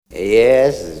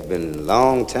Yes, it's been a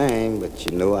long time, but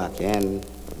you know I can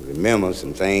remember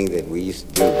some things that we used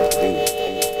to do.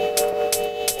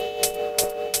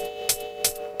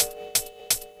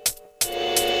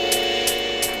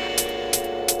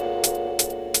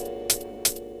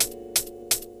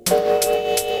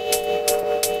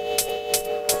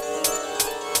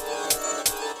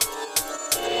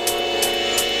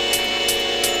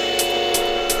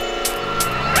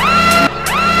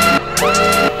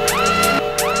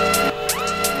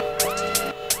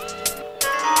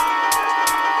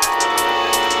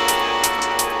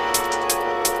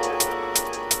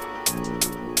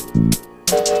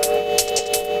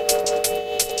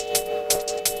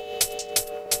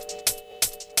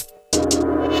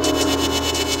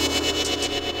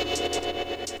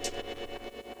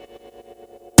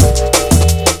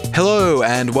 Hello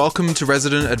and welcome to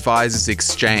Resident Advisors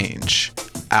Exchange,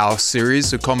 our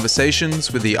series of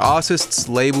conversations with the artists,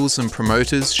 labels and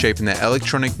promoters shaping the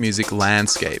electronic music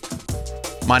landscape.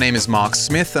 My name is Mark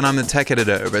Smith and I'm the tech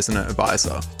editor at Resident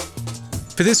Advisor.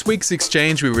 For this week's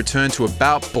exchange, we return to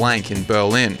About Blank in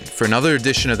Berlin for another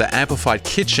edition of the Amplified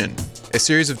Kitchen, a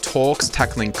series of talks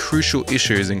tackling crucial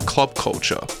issues in club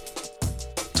culture.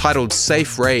 Titled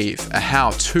Safe Rave, a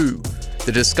how-to,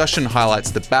 the discussion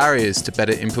highlights the barriers to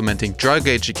better implementing drug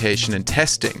education and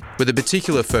testing, with a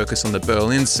particular focus on the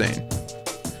Berlin scene.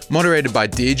 Moderated by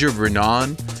Deidre Runan,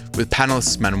 with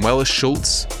panelists Manuela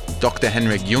Schulz, Dr.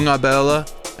 Henrik Jungerberler,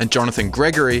 and Jonathan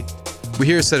Gregory, we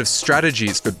hear a set of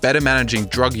strategies for better managing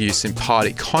drug use in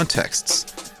party contexts,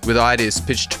 with ideas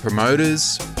pitched to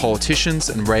promoters, politicians,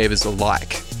 and ravers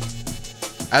alike.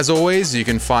 As always, you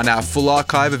can find our full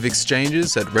archive of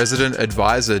exchanges at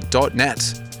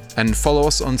residentadvisor.net and follow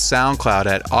us on SoundCloud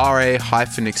at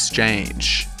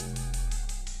RA-Exchange.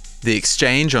 The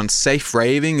exchange on safe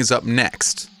raving is up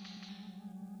next.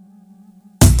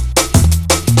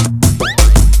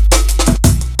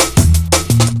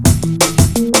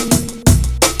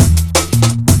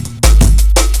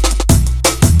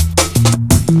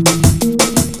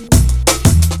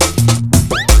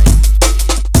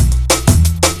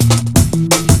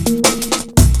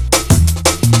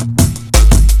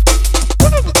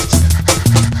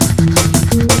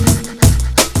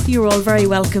 You're all very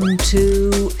welcome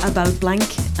to About Blank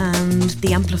and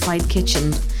the Amplified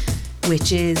Kitchen,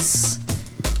 which is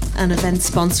an event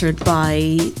sponsored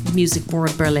by Music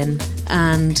Board Berlin.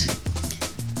 And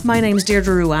my name's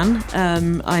Deirdre Ruan.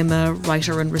 I'm a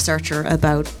writer and researcher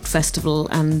about festival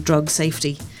and drug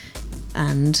safety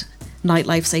and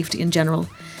nightlife safety in general.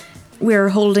 We're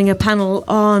holding a panel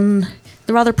on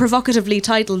the rather provocatively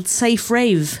titled Safe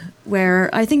Rave, where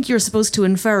I think you're supposed to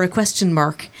infer a question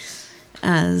mark,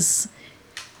 as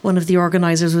one of the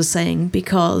organisers was saying,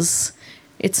 because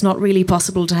it's not really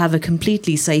possible to have a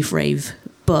completely safe rave,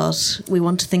 but we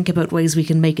want to think about ways we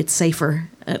can make it safer,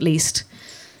 at least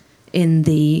in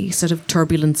the sort of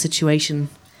turbulent situation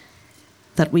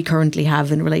that we currently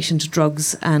have in relation to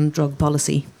drugs and drug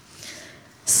policy.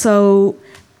 So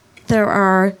there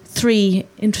are three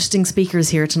interesting speakers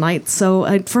here tonight. So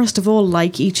I'd first of all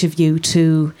like each of you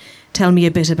to tell me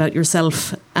a bit about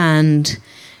yourself and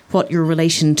what your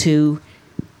relation to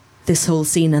this whole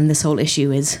scene and this whole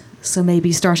issue is. So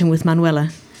maybe starting with Manuela.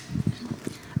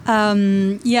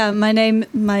 My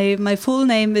full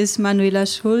name is Manuela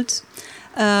Schulz,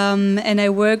 and I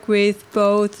work with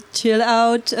both Chill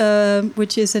Out,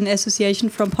 which is an association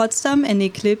from Potsdam, and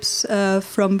Eclipse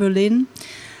from Berlin,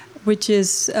 which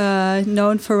is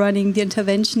known for running the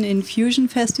Intervention in Fusion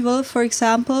Festival, for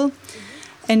example.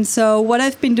 And so what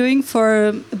I've been doing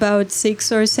for about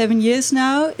 6 or 7 years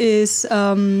now is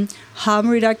harm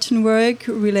reduction work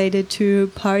related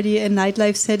to party and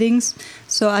nightlife settings.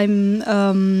 So I'm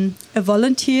a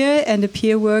volunteer and a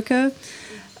peer worker.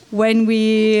 When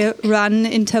we run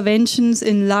interventions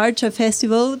in larger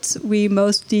festivals, we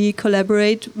mostly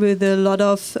collaborate with a lot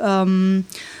of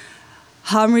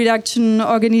harm reduction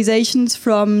organizations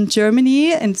from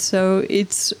Germany, and so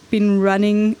it's been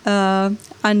running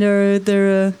under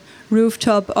the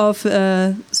rooftop of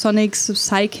Sonic's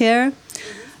Psycare.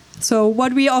 So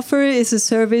what we offer is a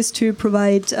service to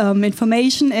provide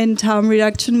information and harm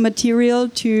reduction material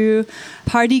to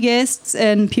party guests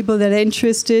and people that are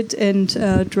interested in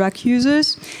drug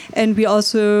users. And we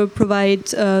also provide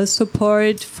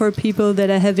support for people that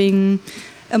are having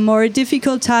a more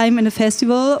difficult time in a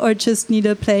festival or just need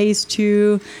a place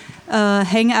to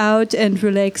hang out and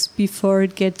relax before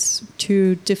it gets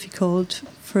too difficult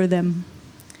for them.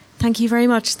 Thank you very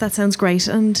much. That sounds great.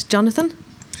 And Jonathan?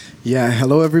 Yeah,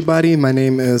 hello everybody. My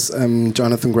name is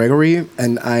Jonathan Gregory,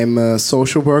 and I'm a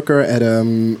social worker at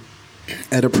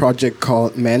at a project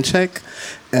called Mancheck.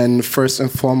 And first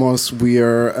and foremost, we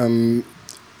are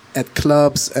at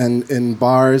clubs and in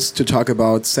bars to talk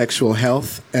about sexual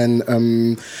health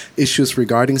and issues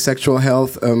regarding sexual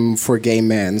health for gay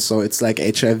men. So it's like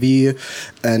HIV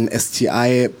and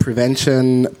STI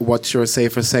prevention. What's your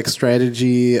safer sex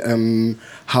strategy?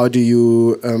 How do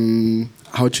you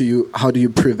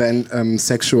prevent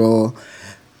sexual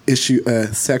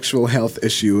health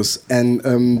issues?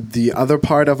 And the other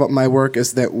part of my work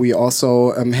is that we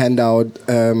also hand out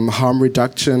harm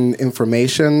reduction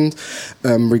information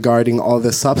regarding all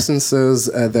the substances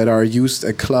that are used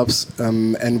at clubs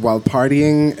and while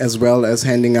partying, as well as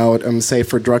handing out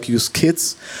safer drug use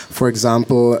kits. For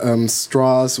example,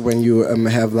 straws when you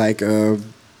have like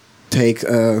take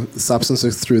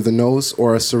substances through the nose,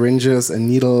 or syringes and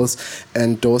needles,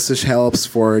 and dosage helps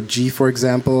for G, for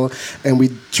example. And we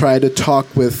try to talk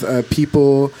with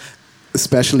people,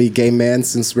 especially gay men,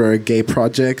 since we're a gay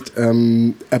project,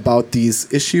 about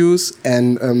these issues.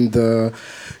 And the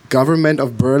government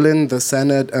of Berlin, the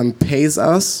Senate, pays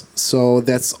us. So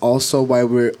that's also why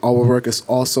our work is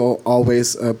also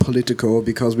always political,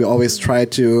 because we always try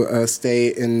to stay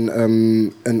in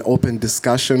an open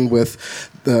discussion with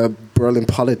the Berlin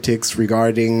politics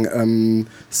regarding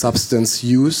substance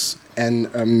use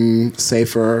and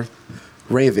safer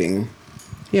raving.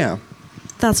 Yeah.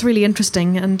 That's really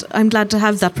interesting, and I'm glad to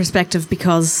have that perspective,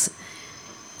 because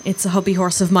it's a hobby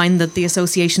horse of mine that the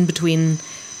association between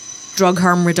drug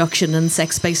harm reduction and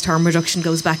sex-based harm reduction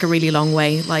goes back a really long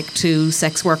way, like to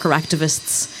sex worker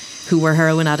activists who were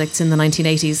heroin addicts in the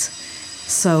 1980s.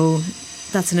 So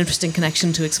that's an interesting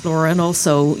connection to explore, and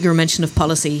also your mention of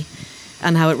policy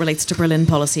and how it relates to Berlin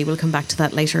policy. We'll come back to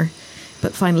that later.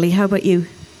 But finally, how about you?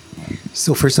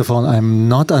 So first of all, I'm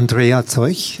not Andrea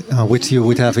Zeuch, which you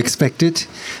would have expected.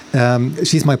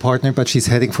 She's my partner, but she's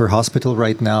heading for hospital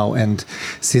right now. And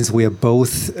since we are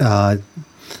both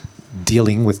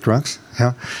dealing with drugs,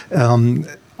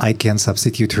 I can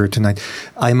substitute her tonight.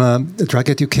 I'm a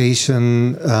drug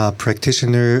education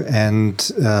practitioner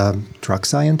and drug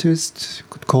scientist, you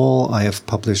could call. I have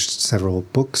published several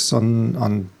books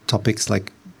on topics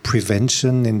like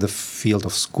prevention in the field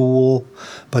of school,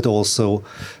 but also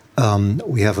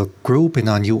we have a group in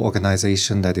our new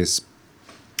organization that is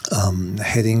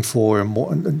heading for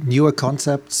more newer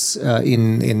concepts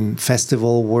in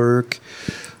festival work.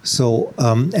 So,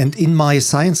 and in my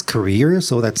science career,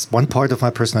 so that's one part of my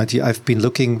personality, I've been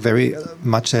looking very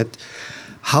much at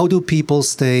how do people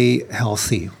stay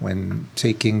healthy when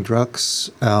taking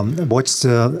drugs? What's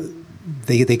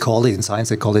they call it in science,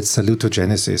 they call it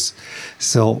salutogenesis.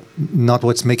 So not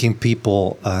what's making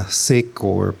people sick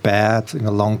or bad in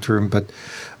the long term, but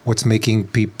what's making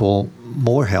people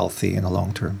more healthy in the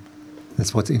long term.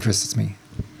 That's what interests me.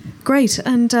 Great.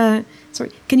 And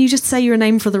sorry, can you just say your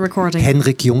name for the recording?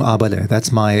 Henrik Jung-Aberle.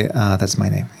 That's my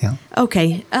name. Yeah.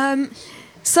 Okay.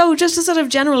 So just a sort of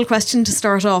general question to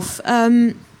start off.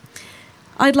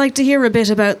 I'd like to hear a bit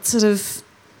about sort of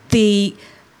the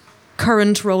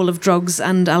current role of drugs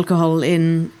and alcohol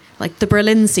in like the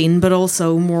Berlin scene, but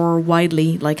also more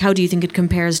widely. Like, how do you think it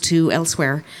compares to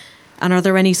elsewhere? And are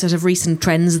there any sort of recent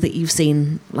trends that you've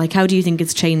seen? Like, how do you think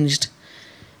it's changed?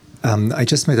 I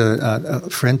just met a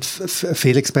friend,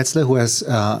 Felix Betzler, who has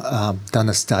done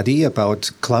a study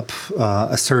about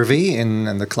a survey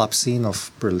in the club scene of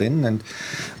Berlin. And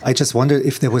I just wondered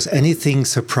if there was anything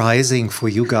surprising for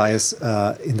you guys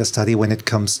in the study when it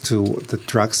comes to the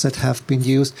drugs that have been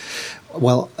used.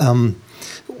 Well,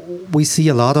 we see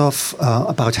a lot of,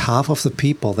 about half of the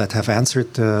people that have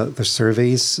answered the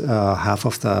surveys, half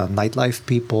of the nightlife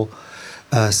people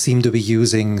seem to be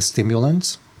using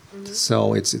stimulants.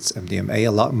 So it's MDMA,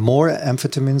 a lot more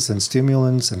amphetamines and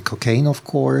stimulants, and cocaine, of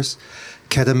course.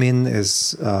 Ketamine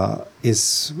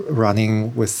is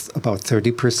running with about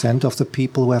 30% of the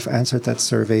people who have answered that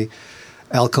survey.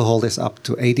 Alcohol is up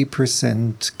to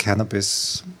 80%.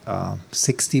 Cannabis,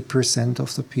 60%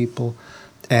 of the people.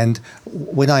 And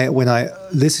when I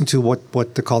listen to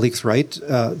what the colleagues write,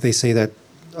 they say that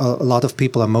a lot of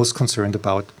people are most concerned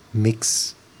about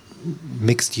mixed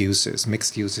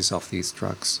uses of these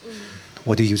drugs.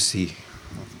 What do you see?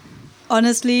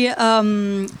 Honestly,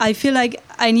 I feel like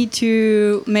I need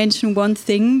to mention one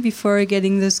thing before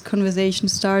getting this conversation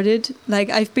started. Like,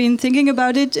 I've been thinking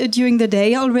about it during the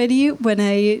day already when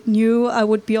I knew I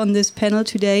would be on this panel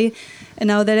today. And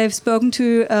now that I've spoken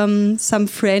to some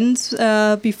friends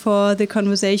before the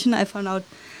conversation, I found out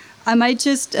I might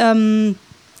just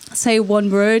say one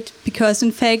word, because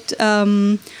in fact,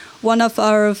 one of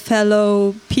our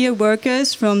fellow peer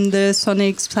workers from the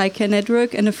Sonic Psycare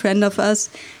Network and a friend of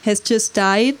us has just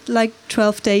died like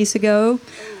 12 days ago.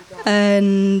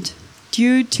 and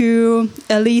due to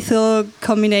a lethal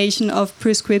combination of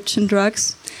prescription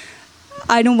drugs,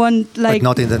 I don't want But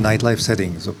not in the nightlife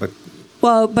setting.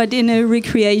 but in a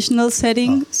recreational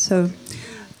setting. So,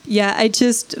 yeah, I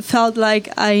just felt like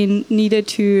I needed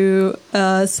to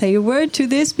say a word to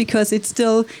this because it's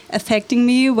still affecting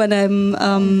me when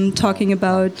I'm talking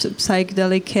about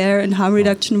psychedelic care and harm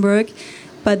reduction work.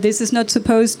 But this is not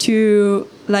supposed to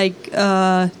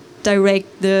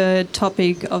direct the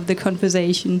topic of the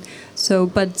conversation. So,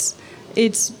 but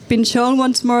it's been shown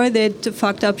once more that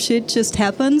fucked up shit just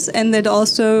happens, and that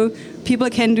also people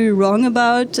can do wrong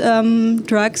about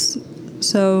drugs.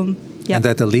 So, yeah. And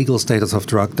that the legal status of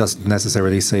drug doesn't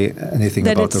necessarily say anything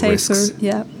that about it's the safer, risks.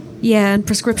 yeah. Yeah, and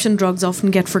prescription drugs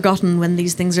often get forgotten when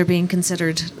these things are being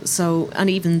considered. So, and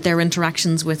even their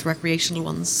interactions with recreational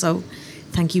ones. So,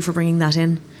 thank you for bringing that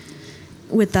in.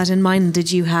 With that in mind,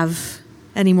 did you have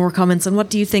any more comments? And what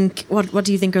do you think? What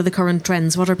do you think are the current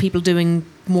trends? What are people doing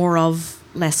more of,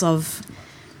 less of?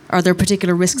 Are there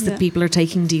particular risks that people are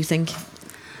taking? Do you think?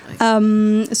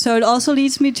 So it also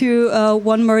leads me to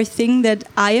one more thing that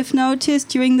I have noticed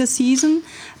during the season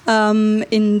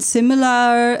in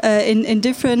similar in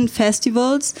different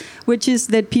festivals, which is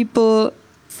that people,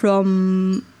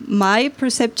 from my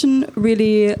perception,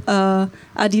 really are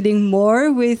dealing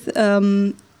more with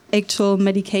actual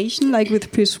medication, like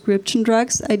with prescription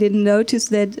drugs. I didn't notice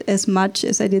that as much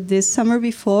as I did this summer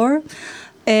before,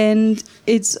 and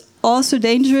it's also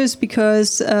dangerous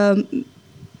because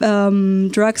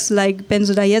drugs like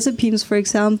benzodiazepines, for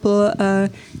example,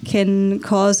 can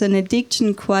cause an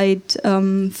addiction quite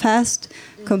fast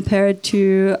compared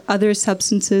to other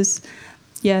substances.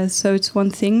 Yeah, so it's one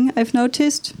thing I've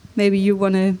noticed. Maybe you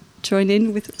want to join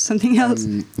in with something else?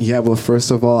 Well,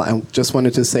 first of all, I just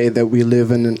wanted to say that we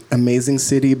live in an amazing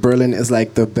city. Berlin is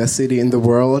like the best city in the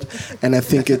world. And I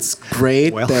think it's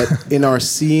great that in our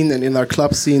scene and in our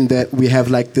club scene that we have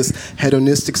like this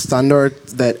hedonistic standard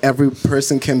that every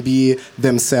person can be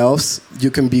themselves.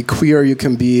 You can be queer, you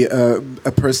can be a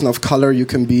person of color, you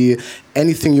can be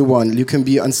anything you want. You can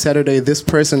be on Saturday this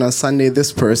person, on Sunday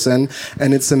this person.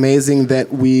 And it's amazing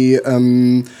that we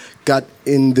got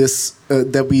in this,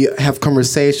 that we have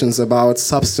conversations about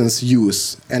substance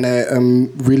use. And I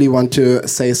really want to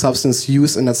say substance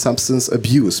use and not substance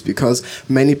abuse, because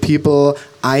many people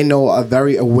I know are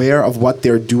very aware of what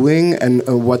they're doing and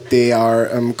what they are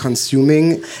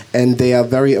consuming, and they are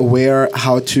very aware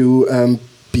how to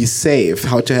be safe,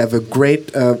 how to have a great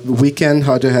weekend,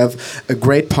 how to have a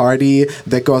great party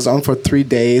that goes on for 3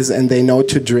 days, and they know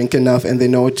to drink enough, and they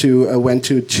know to when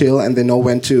to chill, and they know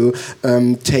when to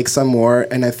take some more.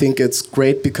 And I think it's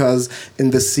great because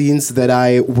in the scenes that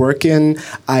I work in,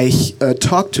 I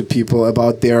talk to people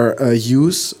about their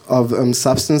use of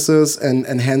substances and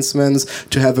enhancements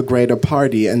to have a greater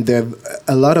party, and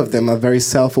a lot of them are very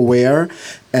self-aware.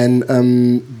 And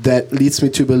that leads me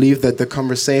to believe that the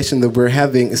conversation that we're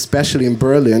having, especially in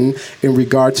Berlin, in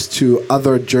regards to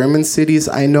other German cities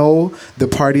I know, the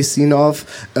party scene of,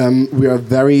 we are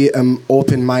very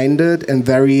open-minded and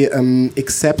very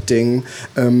accepting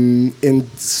in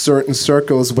certain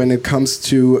circles when it comes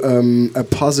to a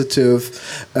positive,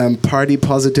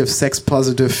 party-positive,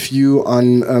 sex-positive view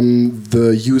on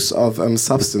the use of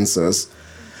substances.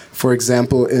 For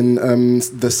example, in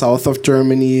the south of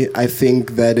Germany, I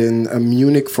think that in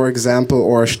Munich, for example,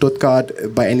 or Stuttgart,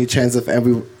 by any chance if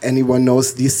anyone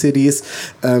knows these cities,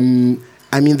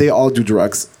 they all do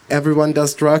drugs. Everyone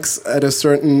does drugs at a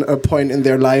certain point in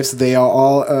their lives. They are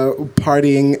all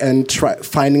partying and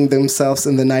finding themselves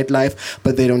in the nightlife,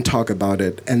 but they don't talk about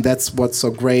it. And that's what's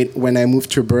so great. When I moved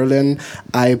to Berlin,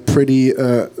 I pretty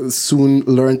soon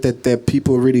learned that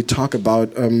people really talk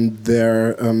about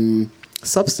their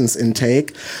substance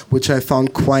intake, which I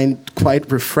found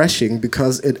quite refreshing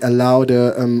because it allowed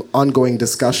a ongoing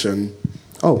discussion.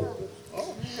 Oh.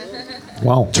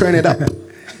 Wow. Turn it up.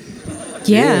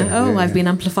 Yeah. I've been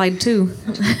amplified too.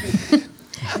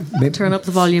 Turn up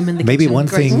the volume in the maybe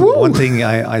kitchen. One thing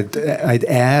I'd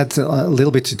add a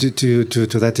little bit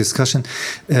to that discussion.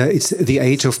 It's the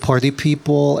age of party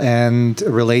people and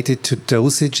related to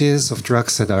dosages of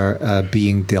drugs that are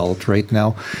being dealt right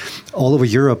now. All over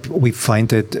Europe, we find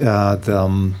that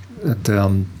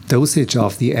the dosage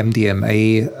of the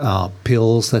MDMA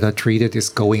pills that are treated is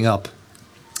going up.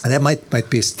 And that might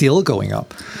be still going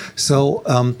up. So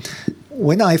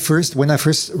when I first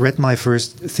read my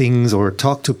first things or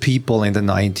talked to people in the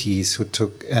 90s who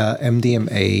took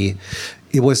MDMA,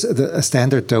 it was a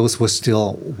standard dose was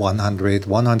still 100,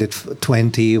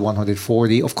 120,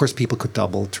 140. Of course, people could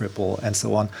double, triple, and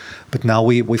so on. But now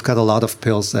we've got a lot of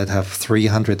pills that have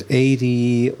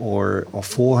 380 or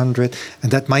 400,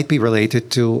 and that might be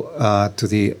related to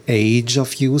the age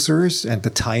of users and the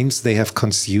times they have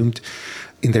consumed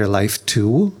in their life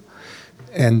too.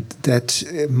 And that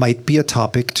might be a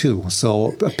topic too.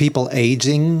 So people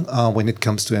aging when it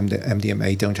comes to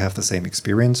MDMA don't have the same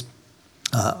experience.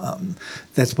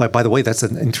 That's why, by the way, that's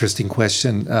an interesting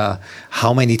question.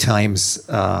 How many times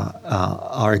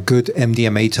are good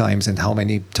MDMA times, and how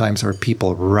many times are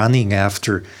people running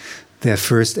after their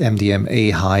first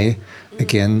MDMA high?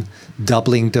 Again,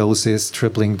 doubling doses,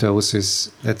 tripling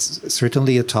doses. That's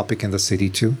certainly a topic in the city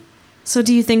too. So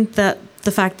do you think that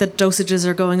the fact that dosages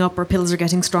are going up or pills are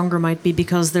getting stronger might be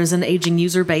because there's an aging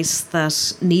user base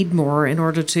that need more in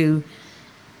order to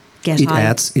get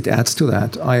high? It adds to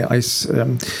that. I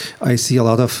see a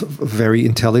lot of very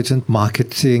intelligent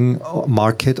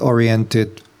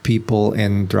market-oriented people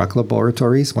in drug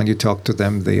laboratories. When you talk to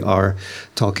them, they are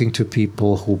talking to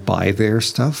people who buy their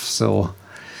stuff. So,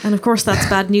 and of course, that's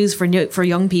bad news for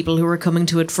young people who are coming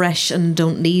to it fresh and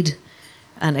don't need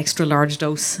an extra large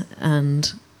dose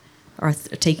and are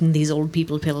taking these old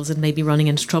people pills and maybe running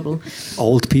into trouble.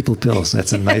 Old people pills,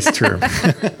 that's a nice term.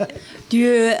 Do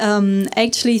you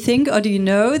actually think, or do you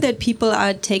know that people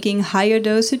are taking higher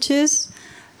dosages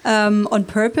on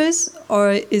purpose?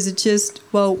 Or is it just,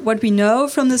 well, what we know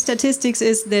from the statistics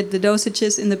is that the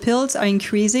dosages in the pills are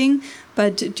increasing,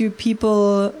 but do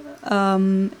people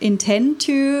intend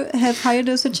to have higher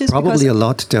dosages? Probably a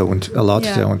lot don't.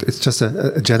 It's just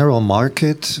a general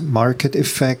market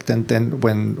effect, and then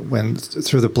when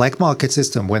through the black market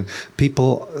system, when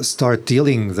people start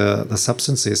dealing the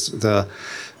substances,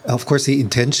 of course the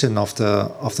intention of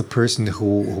the person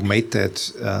who made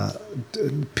that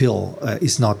pill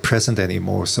is not present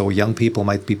anymore. So young people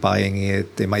might be buying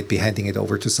it, they might be handing it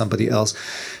over to somebody else.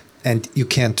 And you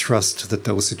can't trust the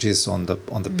dosages on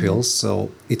the pills,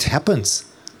 so it happens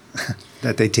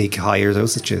that they take higher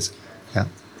dosages. Yeah,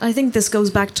 I think this goes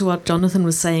back to what Jonathan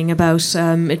was saying about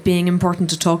it being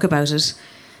important to talk about it.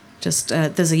 Just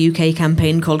there's a UK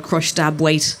campaign called Crush, Dab,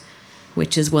 Wait,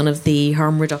 which is one of the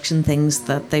harm reduction things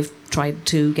that they've tried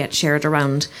to get shared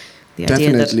around.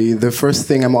 Definitely. The first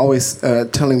thing I'm always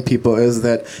telling people is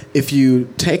that if you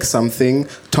take something,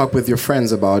 talk with your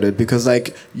friends about it, because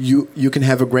like you can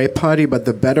have a great party, but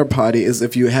the better party is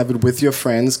if you have it with your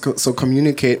friends. So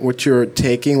communicate what you're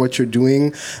taking, what you're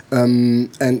doing,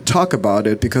 and talk about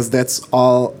it, because that's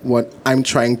all what I'm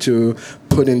trying to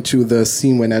put into the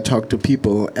scene when I talk to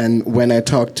people. And when I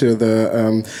talk to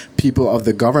the people of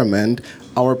the government,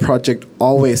 our project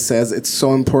always says it's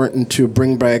so important to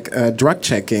bring back drug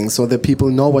checking so that people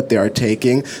know what they are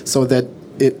taking, so that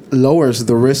it lowers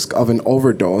the risk of an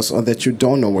overdose or that you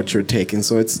don't know what you're taking.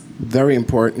 So it's very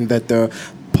important that the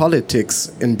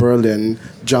politics in Berlin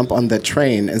jump on that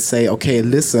train and say, okay,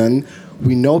 listen,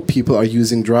 we know people are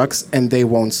using drugs and they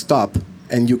won't stop.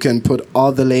 And you can put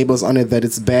all the labels on it that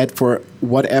it's bad for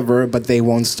whatever, but they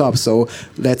won't stop. So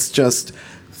let's just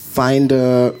find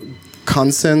a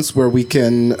consensus where we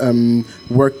can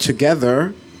work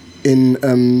together in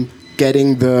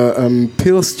getting the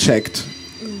pills checked,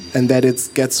 and that it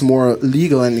gets more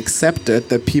legal and accepted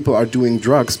that people are doing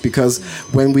drugs. Because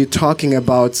when we're talking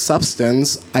about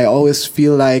substance, I always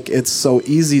feel like it's so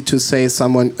easy to say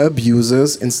someone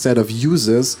abuses instead of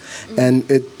uses, and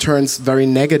it turns very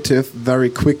negative very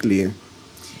quickly.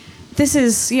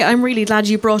 I'm really glad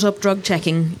you brought up drug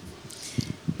checking,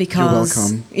 because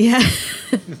you're welcome. Yeah.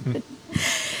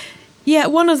 Yeah,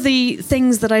 one of the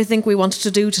things that I think we wanted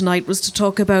to do tonight was to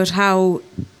talk about how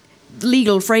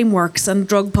legal frameworks and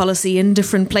drug policy in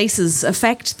different places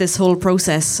affect this whole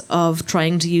process of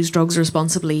trying to use drugs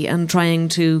responsibly and trying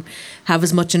to have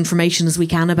as much information as we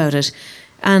can about it.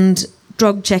 And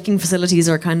drug checking facilities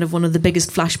are kind of one of the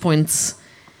biggest flashpoints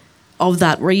of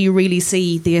that, where you really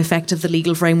see the effect of the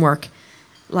legal framework.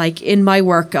 Like in my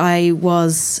work, I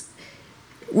was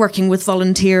working with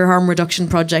volunteer harm reduction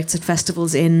projects at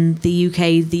festivals in the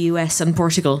UK, the US and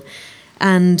Portugal.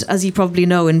 And as you probably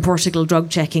know, in Portugal, drug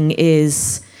checking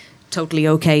is totally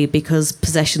okay because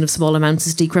possession of small amounts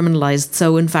is decriminalised.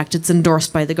 So in fact, it's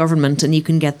endorsed by the government and you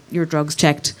can get your drugs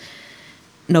checked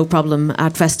no problem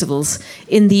at festivals.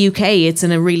 In the UK, it's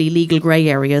in a really legal grey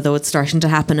area, though it's starting to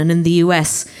happen. And in the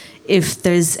US, if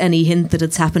there's any hint that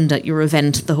it's happened at your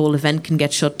event, the whole event can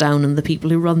get shut down and the people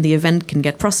who run the event can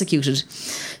get prosecuted.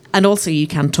 And also you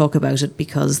can't talk about it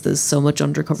because there's so much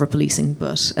undercover policing.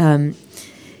 But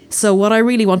so what I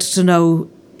really wanted to know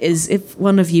is if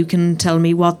one of you can tell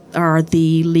me what are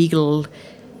the legal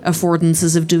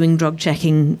affordances of doing drug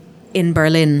checking in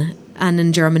Berlin and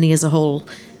in Germany as a whole.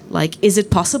 Like, is it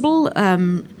possible?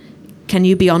 Can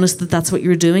you be honest that that's what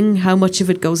you're doing? How much of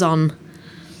it goes on?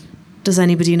 Does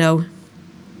anybody know?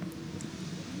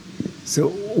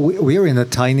 So we are in a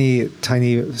tiny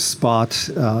spot,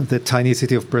 the tiny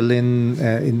city of Berlin.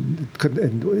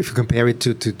 If you compare it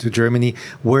to Germany,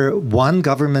 where one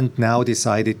government now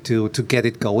decided to get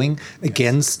it going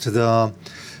against the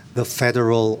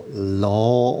federal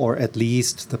law, or at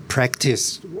least the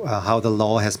practice, how the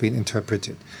law has been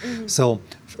interpreted. Mm-hmm. So,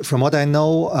 from what I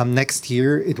know, next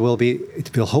year it will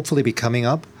hopefully be coming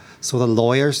up. So the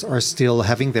lawyers are still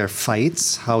having their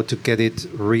fights how to get it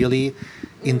really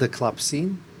in the club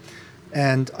scene.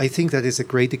 And I think that is a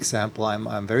great example.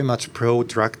 I'm very much pro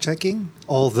drug checking,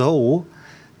 although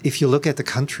if you look at the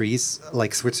countries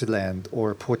like Switzerland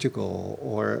or Portugal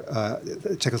or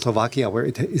Czechoslovakia where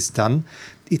it is done,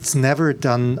 it's never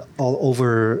done all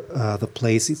over the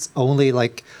place. It's only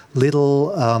like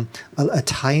little, a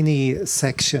tiny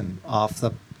section of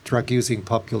the drug-using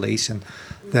population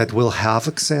that will have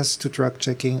access to drug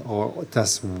checking or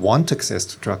does want access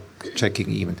to drug checking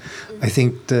even. I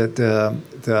think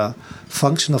the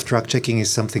function of drug checking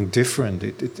is something different.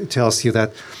 It tells you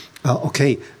that,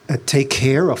 take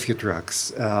care of your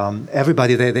drugs.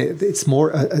 Everybody, it's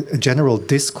more a general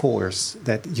discourse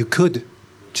that you could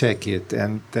check it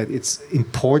and that it's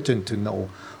important to know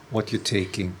what you're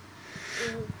taking.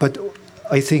 But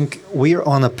I think we are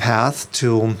on a path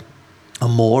to a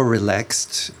more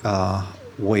relaxed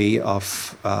way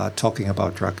of talking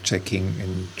about drug checking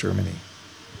in Germany.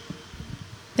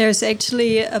 There's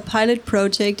actually a pilot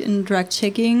project in drug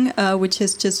checking, which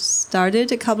has just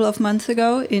started a couple of months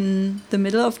ago in the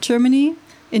middle of Germany,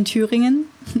 in Thüringen.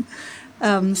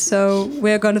 So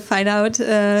we're going to find out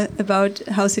about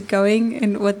how's it going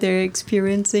and what they're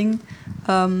experiencing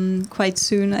quite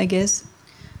soon, I guess.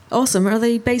 Awesome. Are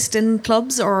they based in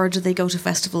clubs or do they go to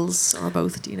festivals or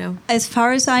both? Do you know? As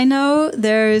far as I know,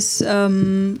 there's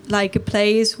like a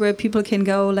place where people can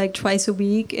go like twice a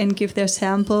week and give their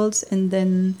samples, and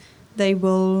then they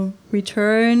will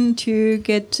return to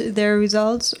get their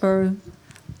results, or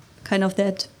kind of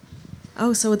that.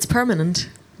 Oh, so it's permanent.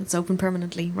 It's open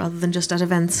permanently rather than just at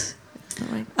events. Is that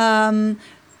right?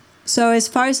 So as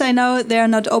far as I know, they are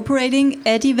not operating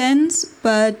at events,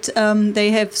 but they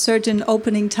have certain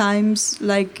opening times,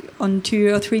 like on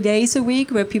 2 or 3 days a week,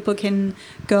 where people can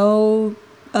go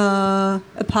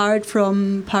apart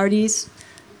from parties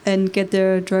and get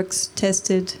their drugs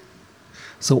tested.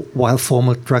 So while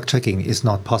formal drug checking is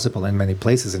not possible in many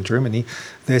places in Germany,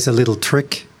 there's a little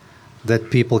trick that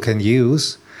people can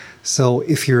use. So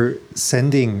if you're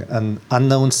sending an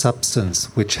unknown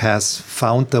substance which has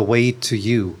found the way to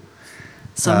you,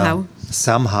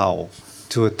 somehow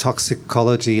to a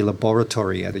toxicology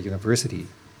laboratory at a university,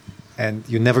 and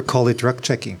you never call it drug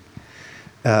checking,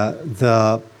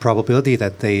 the probability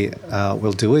that they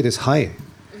will do it is high.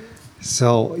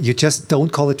 So you just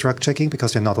don't call it drug checking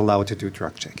because you're not allowed to do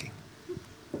drug checking.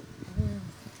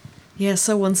 Yeah,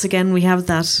 so once again we have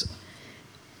that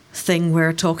thing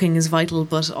where talking is vital,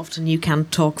 but often you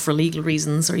can't talk for legal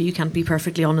reasons, or you can't be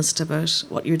perfectly honest about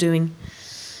what you're doing.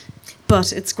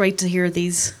 But it's great to hear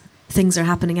these things are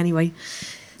happening anyway.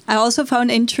 I also found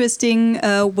interesting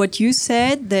what you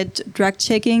said, that drug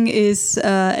checking is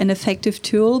an effective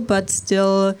tool, but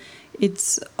still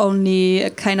it's only a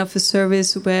kind of a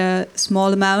service where a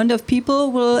small amount of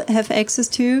people will have access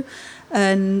to.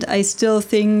 And I still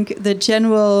think the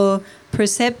general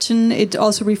perception, it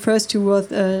also refers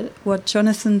to what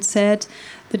Jonathan said,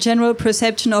 the general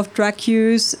perception of drug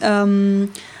use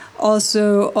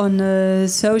also on a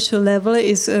social level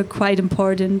is quite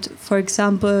important. For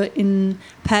example, in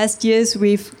past years,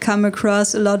 we've come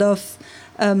across a lot of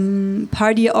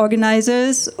party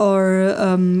organizers or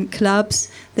clubs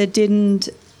that didn't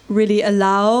really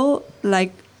allow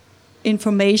like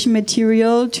information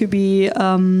material to be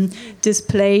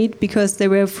displayed because they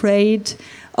were afraid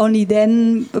only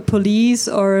then police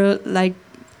or like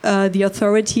the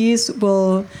authorities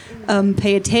will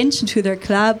pay attention to their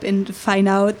club and find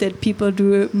out that people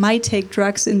might take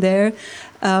drugs in there.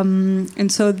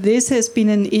 And so this has been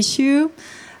an issue.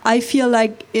 I feel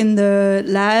like in the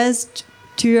last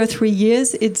 2 or 3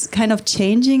 years, it's kind of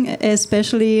changing,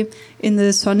 especially in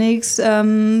the Sonics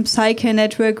Psycare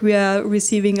network. We are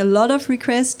receiving a lot of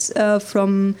requests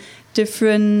from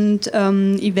different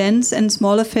events and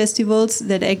smaller festivals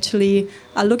that actually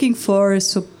are looking for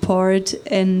support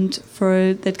and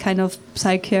for that kind of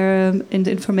psycare and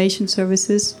information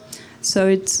services. So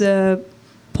it's a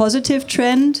positive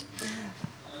trend,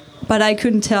 but I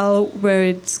couldn't tell where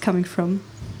it's coming from.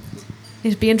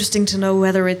 It'd be interesting to know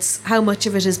whether it's how much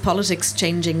of it is politics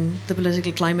changing, the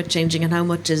political climate changing, and how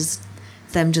much is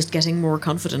them just getting more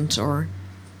confident or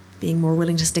being more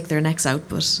willing to stick their necks out.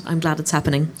 But I'm glad it's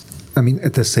happening. I mean,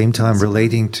 at the same time,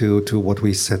 relating to what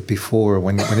we said before,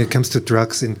 when it comes to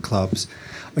drugs in clubs,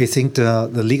 I think the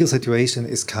legal situation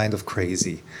is kind of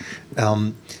crazy.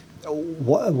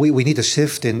 We need a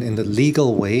shift in the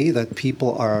legal way that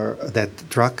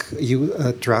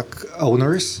drug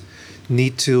owners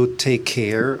need to take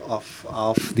care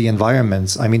of the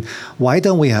environments. I mean, why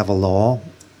don't we have a law,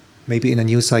 maybe in a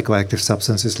new psychoactive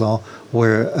substances law,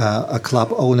 where a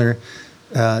club owner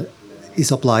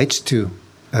is obliged to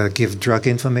give drug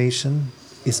information,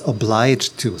 is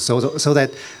obliged to, so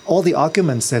that all the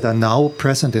arguments that are now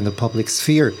present in the public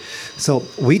sphere. So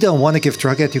we don't want to give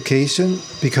drug education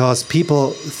because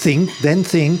people think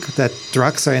that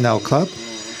drugs are in our club.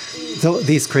 So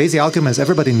these crazy arguments,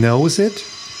 everybody knows it,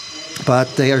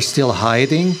 but they are still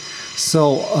hiding.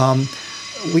 So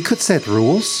we could set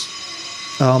rules.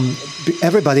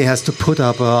 Everybody has to put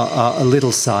up a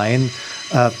little sign.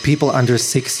 People under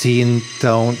 16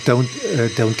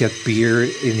 don't get beer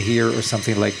in here or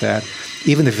something like that.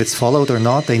 Even if it's followed or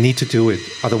not, they need to do it.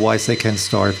 Otherwise, they can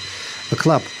start a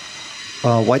club.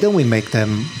 Why don't we make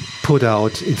them put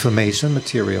out information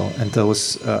material and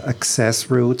those access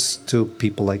routes to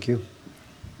people like you?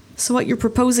 So what you're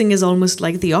proposing is almost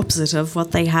like the opposite of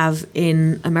what they have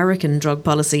in American drug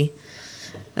policy.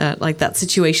 Like that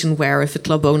situation where if a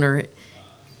club owner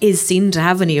is seen to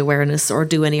have any awareness or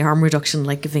do any harm reduction,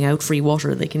 like giving out free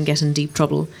water, they can get in deep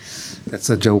trouble. That's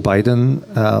a Joe Biden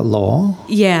law.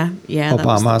 Yeah.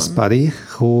 Obama's buddy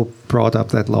who brought up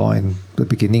that law in the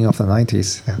beginning of the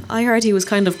 90s. Yeah. I heard he was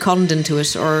kind of conned into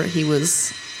it, or it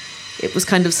was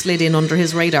kind of slid in under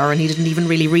his radar and he didn't even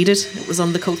really read it. It was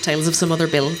on the coattails of some other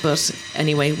bill, but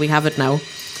anyway, we have it now.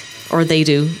 Or they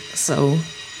do, so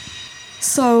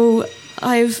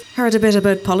I've heard a bit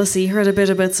about policy, heard a bit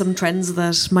about some trends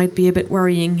that might be a bit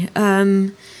worrying.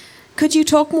 Could you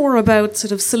talk more about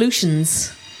sort of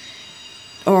solutions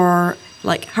or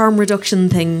like harm reduction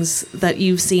things that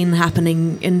you've seen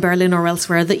happening in Berlin or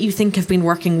elsewhere that you think have been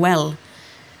working well,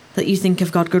 that you think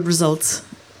have got good results?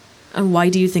 And why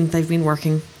do you think they've been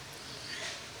working?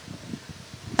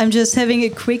 I'm just having a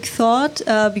quick thought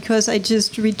because I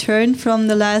just returned from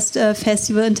the last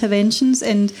festival interventions,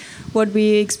 and what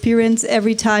we experience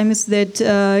every time is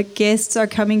that guests are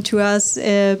coming to us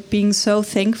being so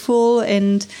thankful,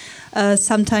 and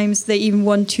sometimes they even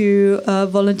want to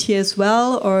volunteer as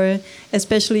well, or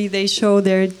especially they show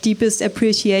their deepest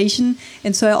appreciation.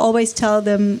 And so I always tell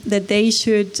them that they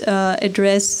should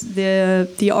address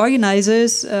the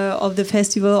organizers of the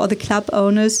festival or the club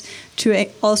owners to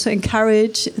also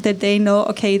encourage that they know,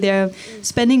 okay, they're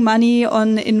spending money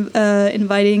on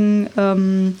inviting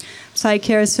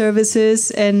psych-care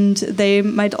services, and they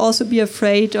might also be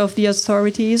afraid of the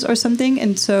authorities or something.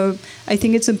 And so I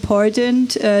think it's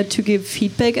important to give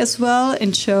feedback as well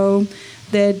and show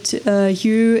that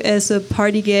you as a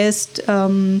party guest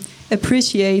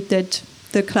appreciate that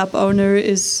the club owner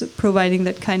is providing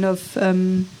that kind of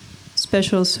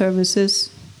special services.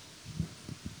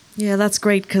 Yeah, that's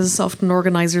great, because often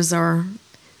organisers are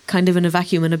kind of in a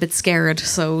vacuum and a bit scared,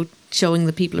 so showing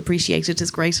that people appreciate it is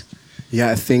great. Yeah,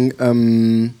 I think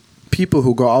people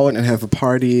who go out and have a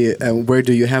party, where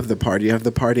do you have the party? You have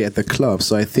the party at the club.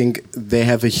 So I think they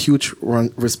have a huge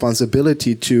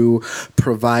responsibility to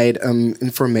provide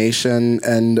information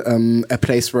and a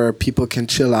place where people can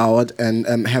chill out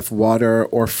and have water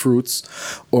or fruits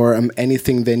or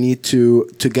anything they need to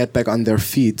get back on their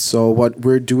feet. So what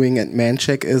we're doing at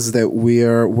Mancheck is that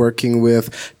we're working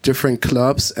with different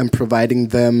clubs and providing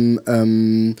them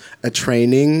a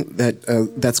training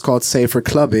that's called Safer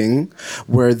Clubbing,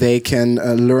 where they can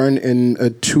learn in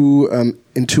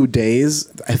 2 days,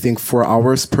 I think 4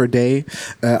 hours per day,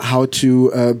 how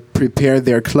to prepare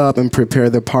their club and prepare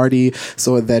the party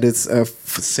so that it's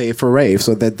safe for rave,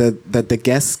 so that the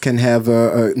guests can have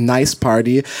a nice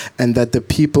party, and that the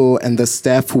people and the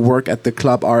staff who work at the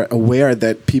club are aware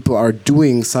that people are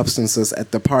doing substances at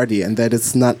the party, and that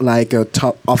it's not like a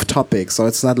off topic. So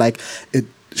it's not like it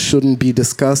shouldn't be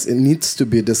discussed. It needs to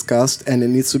be discussed, and it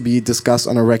needs to be discussed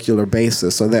on a regular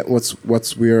basis. So that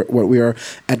what we are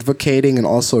advocating and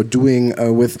also doing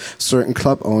with certain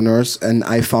club owners, and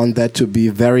I found that to be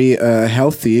very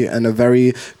healthy and a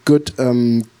very good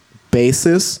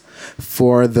basis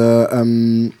for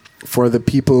the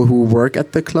people who work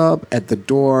at the club, at the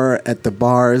door, at the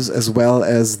bars, as well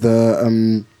as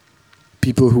the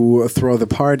people who throw the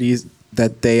parties,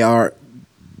 that they are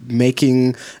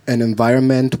making an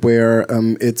environment where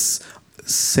it's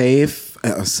safe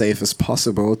as safe as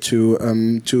possible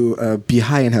to be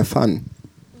high and have fun.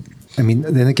 I mean,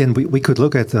 then again, we could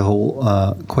look at the whole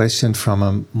question from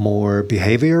a more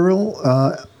behavioral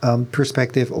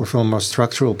perspective or from a more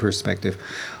structural perspective.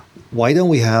 Why don't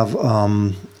we have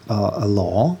a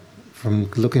law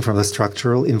looking from the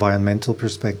structural, environmental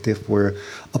perspective where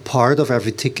a part of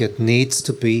every ticket needs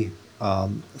to be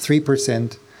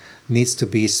 3% needs to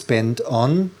be spent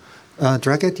on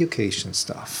drug education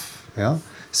stuff, yeah?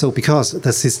 So because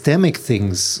the systemic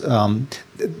things,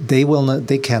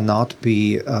 they cannot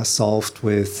be solved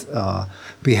with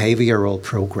behavioral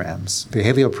programs.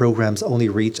 Behavioral programs only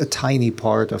reach a tiny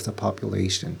part of the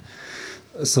population.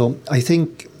 So I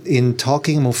think in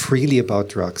talking more freely about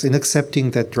drugs, in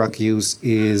accepting that drug use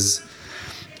is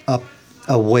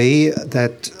a way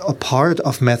that a part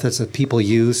of methods that people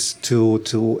use to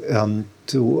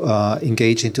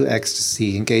engage into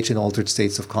ecstasy, engage in altered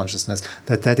states of consciousness,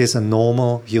 that is a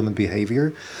normal human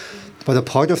behavior. But a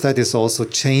part of that is also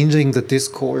changing the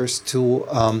discourse to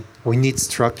we need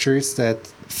structures that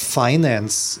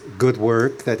finance good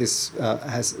work that is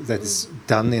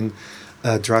done in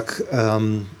drug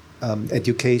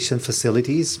education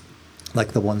facilities,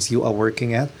 like the ones you are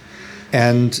working at.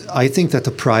 And I think that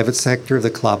the private sector, the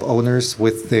club owners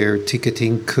with their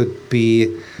ticketing could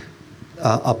be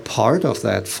a part of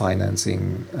that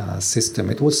financing system.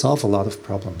 It would solve a lot of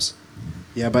problems.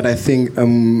 Yeah, but I think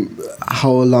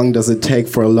how long does it take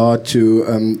for a law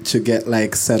to get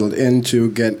like settled in,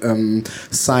 to get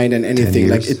signed and anything?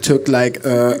 Like it took like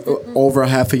over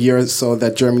half a year so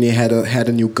that Germany had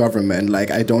a new government. Like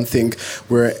I don't think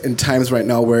we're in times right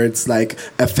now where it's like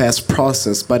a fast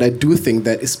process. But I do think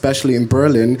that especially in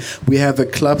Berlin, we have a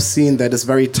club scene that is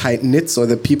very tight knit, so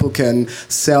that people can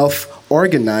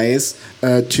organize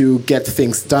to get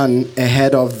things done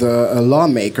ahead of the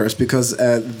lawmakers, because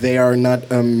they are not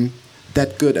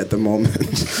that good at the moment.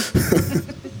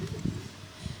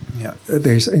 Yeah,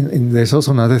 there's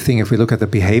also another thing. If we look at the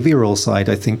behavioral side,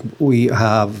 I think we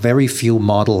have very few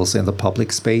models in the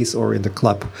public space or in the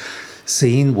club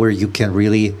scene where you can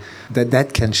really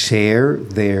that can share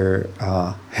their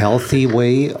healthy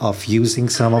way of using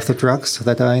some of the drugs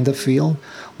that are in the field.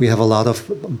 We have a lot of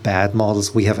bad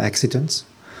models. We have accidents,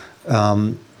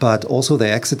 but also the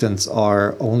accidents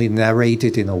are only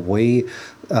narrated in a way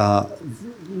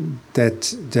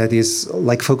that is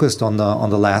like focused on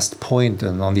the last point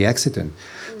and on the accident.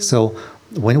 So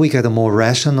when we get a more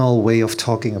rational way of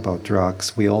talking about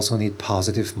drugs, we also need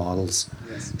positive models.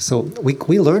 Yes. So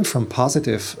we learn from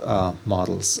positive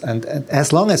models. And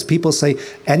as long as people say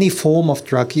any form of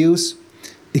drug use,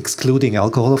 excluding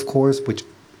alcohol, of course, which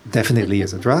definitely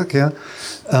is a drug, yeah,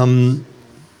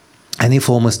 any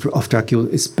form of drug use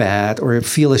is bad or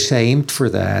feel ashamed for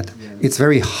that. Yeah. It's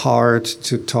very hard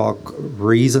to talk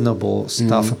reasonable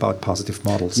stuff about positive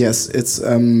models. Yes, it's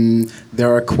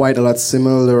there are quite a lot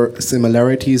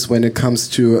similarities when it comes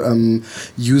to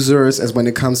users as when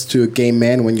it comes to gay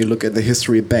men when you look at the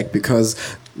history back, because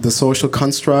the social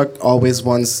construct always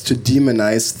wants to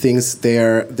demonize things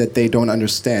that they don't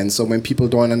understand. So when people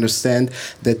don't understand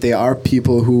that there are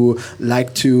people who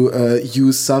like to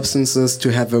use substances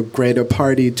to have a greater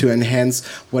party, to enhance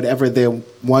whatever they're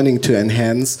wanting to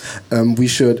enhance, we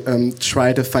should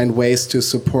try to find ways to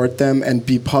support them and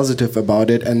be positive about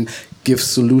it and give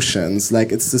solutions.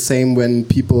 Like it's the same when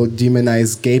people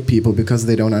demonize gay people because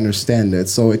they don't understand it.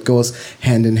 So it goes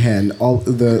hand in hand.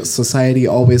 The society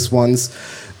always wants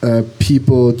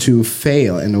people to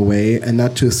fail in a way and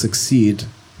not to succeed.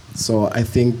 So I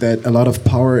think that a lot of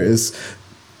power is,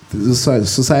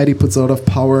 society puts a lot of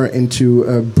power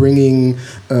into bringing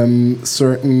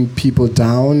certain people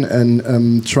down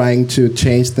and trying to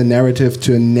change the narrative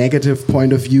to a negative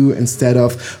point of view instead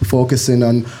of focusing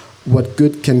on what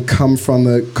good can come from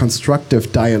a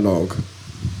constructive dialogue.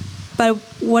 But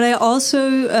what I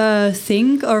also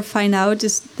think or find out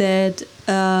is that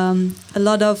a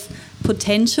lot of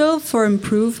potential for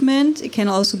improvement can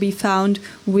also be found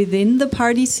within the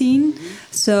party scene.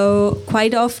 So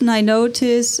quite often I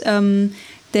notice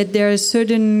that there are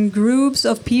certain groups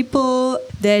of people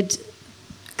that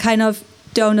kind of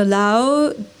don't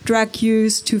allow drug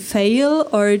use to fail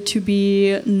or to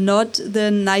be not the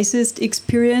nicest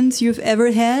experience you've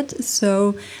ever had.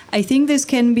 So I think this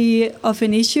can be of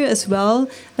an issue as well.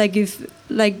 Like if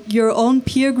your own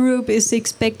peer group is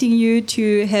expecting you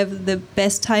to have the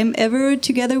best time ever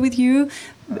together with you,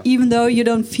 even though you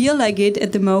don't feel like it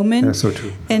at the moment. That's so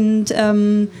true. And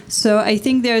so I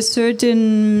think there are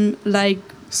certain like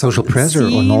social pressure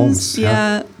scenes, or norms.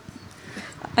 Yeah.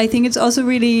 I think it's also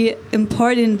really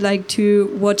important, like,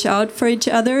 to watch out for each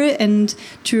other and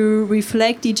to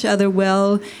reflect each other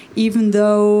well, even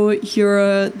though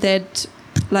you're that,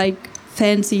 like,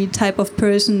 fancy type of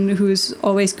person who's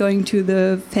always going to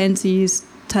the fanciest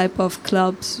type of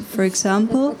clubs, for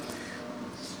example.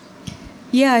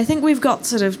 Yeah, I think we've got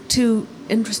sort of two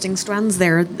interesting strands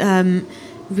there.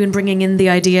 We've been bringing in the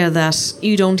idea that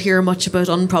you don't hear much about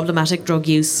unproblematic drug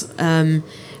use,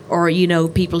 or, you know,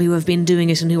 people who have been doing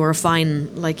it and who are fine,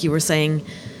 like you were saying.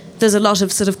 There's a lot of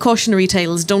sort of cautionary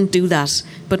tales, don't do that,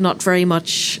 but not very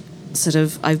much sort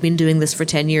of, I've been doing this for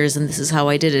 10 years and this is how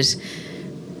I did it.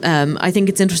 I think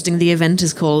it's interesting the event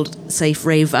is called Safe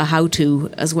Rave, a how-to,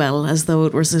 as well, as though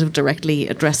it were sort of directly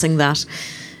addressing that,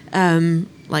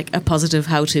 like a positive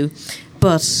how-to.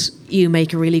 But you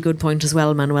make a really good point as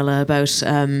well, Manuela, about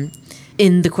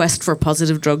in the quest for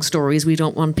positive drug stories, we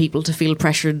don't want people to feel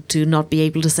pressured to not be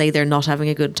able to say they're not having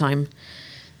a good time.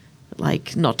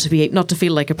 Like, not to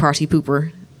feel like a party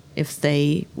pooper if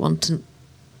they want to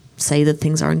say that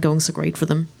things aren't going so great for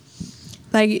them.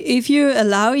 Like, if you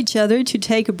allow each other to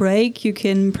take a break, you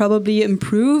can probably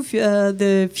improve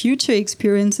the future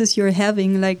experiences you're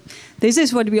having. Like, this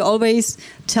is what we always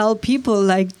tell people,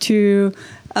 like, to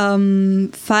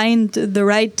find the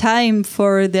right time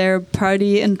for their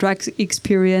party and drug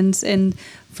experience. And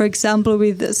for example,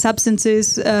 with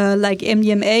substances like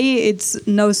MDMA, it's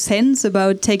no sense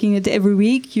about taking it every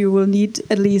week. You will need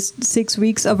at least 6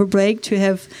 weeks of a break to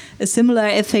have a similar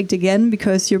effect again,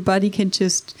 because your body can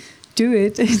just do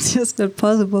it. It's just not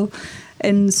possible.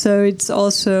 And so it's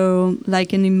also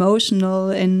like an emotional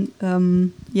and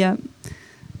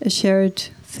a shared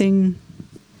thing.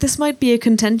 This might be a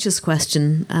contentious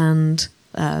question, and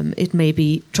it may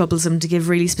be troublesome to give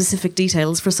really specific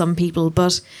details for some people,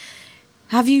 but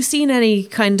have you seen any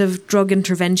kind of drug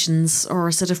interventions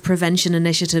or sort of prevention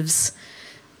initiatives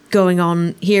going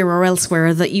on here or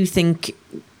elsewhere that you think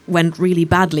went really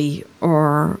badly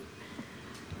or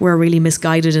were really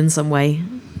misguided in some way?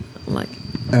 Like,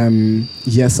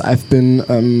 yes, I've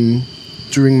been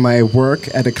during my work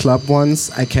at a club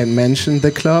once. I can't mention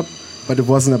the club, but it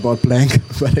wasn't about blank,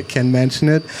 but I can mention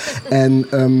it. And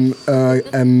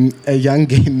a young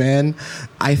gay man,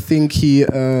 I think he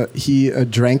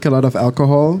drank a lot of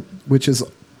alcohol, which is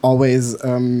always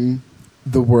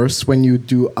the worst when you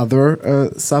do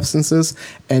other substances.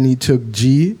 And he took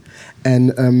G,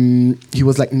 and he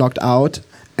was like knocked out,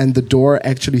 and the door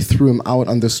actually threw him out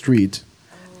on the street.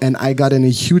 And I got in a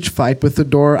huge fight with the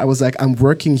door. I was like, I'm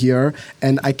working here,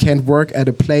 and I can't work at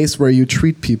a place where you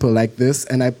treat people like this.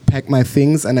 And I packed my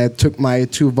things, and I took my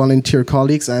 2 volunteer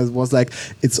colleagues, and I was like,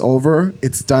 it's over,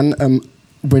 it's done,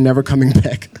 we're never coming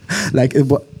back. Like,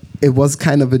 it was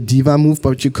kind of a diva move,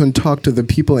 but you couldn't talk to the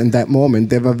people in that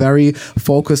moment. They were very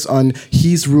focused on,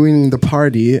 he's ruining the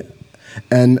party,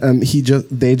 and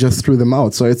they just threw them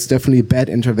out. So it's definitely a bad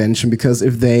intervention, because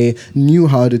if they knew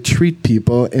how to treat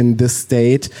people in this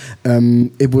state,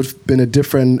 it would have been a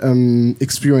different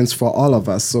experience for all of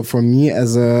us. So for me,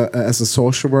 as a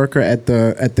social worker at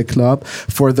the club,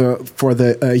 for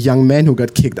the young man who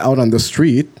got kicked out on the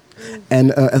street,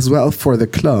 and as well for the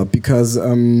club, because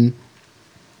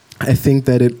I think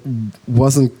that it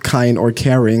wasn't kind or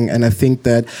caring, and I think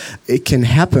that it can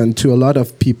happen to a lot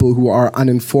of people who are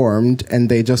uninformed and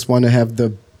they just want to have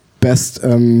the best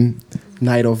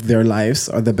night of their lives,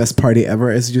 or the best party ever,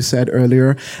 as you said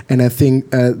earlier. And I think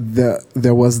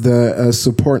there was the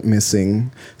support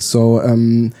missing. So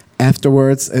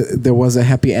afterwards, there was a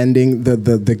happy ending.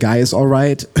 The guy is all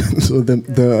right. So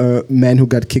the man who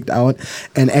got kicked out.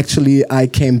 And actually, I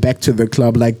came back to the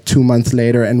club like 2 months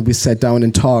later, and we sat down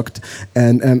and talked.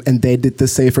 And they did the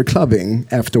safer clubbing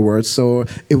afterwards. So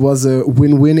it was a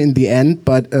win-win in the end,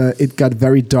 but it got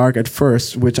very dark at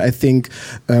first, which I think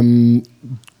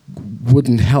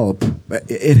wouldn't help.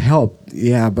 It helped,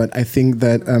 yeah, but I think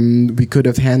that we could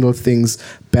have handled things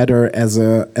better as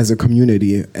a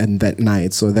community and that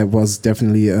night. So that was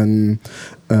definitely an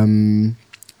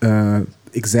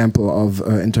example of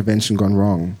intervention gone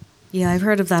wrong. yeah, I've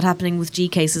heard of that happening with G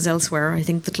cases elsewhere. I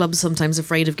think the club's sometimes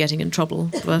afraid of getting in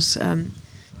trouble, but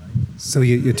So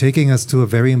you're taking us to a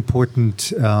very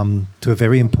important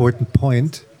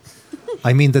point.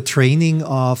 I mean, the training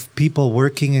of people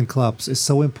working in clubs is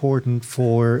so important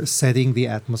for setting the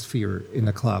atmosphere in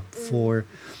a club, for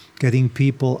getting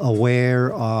people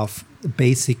aware of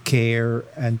basic care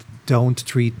and don't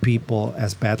treat people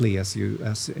as badly as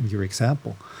in your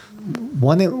example.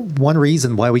 One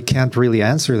reason why we can't really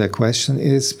answer that question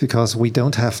is because we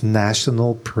don't have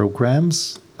national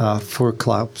programs for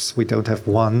clubs. We don't have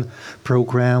one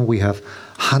program. We have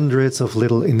hundreds of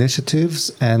little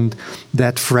initiatives, and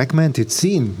that fragmented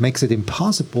scene makes it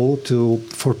impossible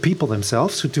for people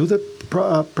themselves to do the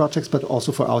projects, but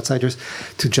also for outsiders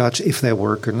to judge if they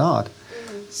work or not.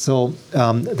 So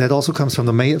that also comes from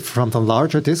the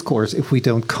larger discourse. If we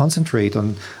don't concentrate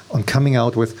on coming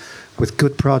out with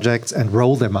good projects and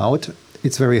roll them out,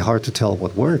 it's very hard to tell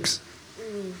what works.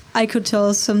 I could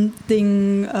tell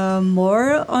something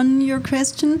more on your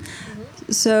question.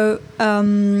 Mm-hmm. So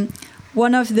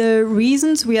one of the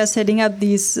reasons we are setting up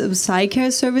these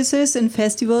psycare services in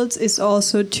festivals is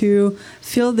also to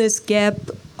fill this gap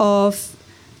of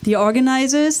the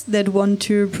organizers that want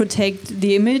to protect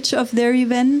the image of their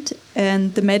event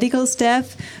and the medical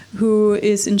staff who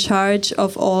is in charge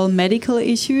of all medical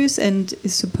issues and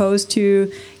is supposed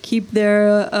to keep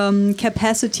their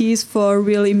capacities for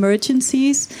real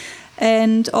emergencies,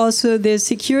 and also the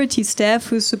security staff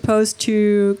who's supposed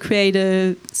to create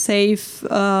a safe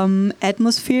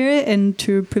atmosphere and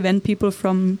to prevent people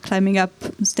from climbing up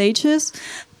stages.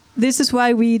 This is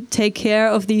why we take care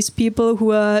of these people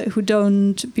who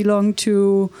don't belong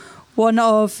to one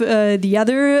of the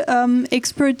other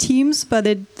expert teams, but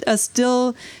that are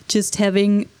still just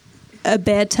having a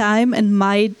bad time and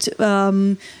might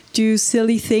do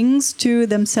silly things to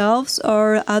themselves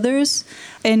or others.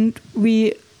 And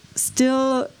we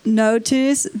still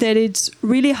notice that it's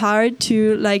really hard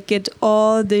to get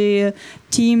all the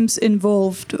teams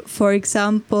involved. For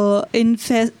example, in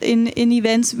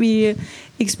events we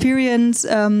experience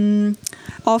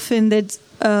often that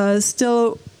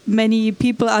still many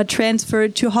people are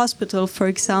transferred to hospital, for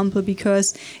example,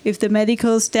 because if the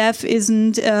medical staff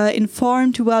isn't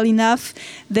informed well enough,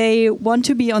 they want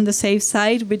to be on the safe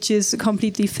side, which is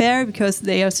completely fair because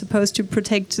they are supposed to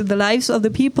protect the lives of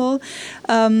the people.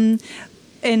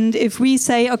 And if we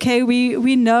say, okay,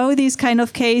 we know these kind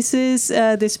of cases,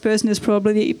 this person is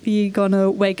probably going to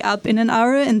wake up in an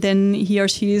hour and then he or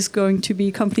she is going to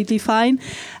be completely fine.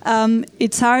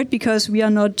 It's hard because we are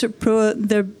not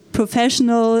the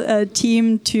professional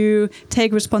team to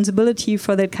take responsibility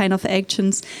for that kind of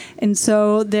actions. And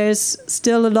so there's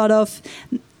still a lot of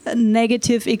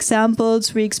negative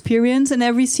examples we experience in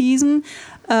every season.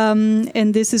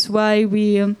 And this is why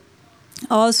we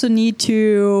also need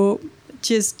to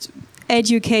just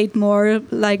educate more,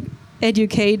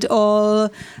 educate all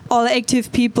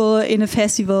active people in a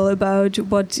festival about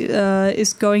what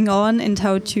is going on and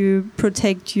how to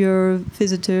protect your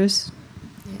visitors.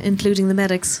 Including the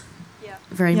medics,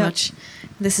 very much.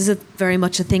 This is very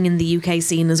much a thing in the UK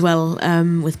scene as well,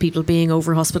 with people being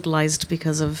over-hospitalised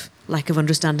because of lack of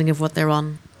understanding of what they're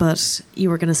on. But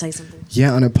you were going to say something.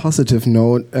 Yeah, on a positive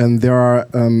note, there are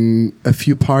a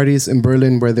few parties in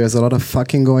Berlin where there's a lot of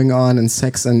fucking going on and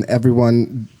sex, and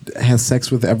everyone has sex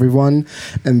with everyone.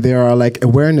 And there are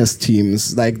awareness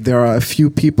teams. There are a few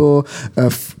people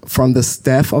from the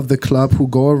staff of the club who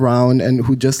go around and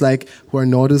who just who are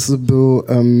noticeable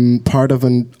part of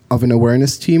an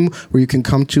awareness team where you can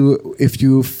come to if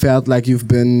you felt like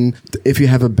if you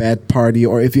have a bad party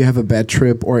or if you have a bad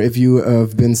trip or if you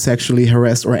have been sexually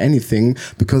harassed or anything,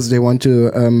 because they want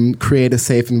to create a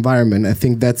safe environment. I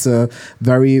think that's a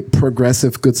very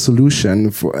progressive, good solution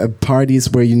for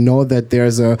parties where you know that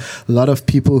there's a lot of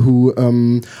people who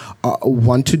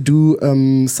want to do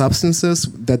substances,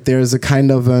 that there's a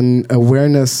kind of an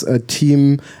awareness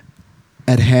team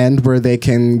at hand where they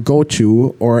can go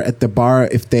to, or at the bar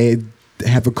if they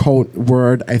have a code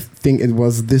word. I think it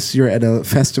was this year at a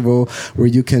festival where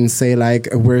you can say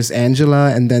where's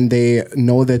Angela, and then they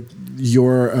know that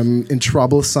you're in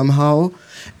trouble somehow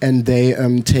and they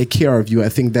take care of you. I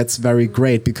think that's very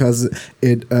great because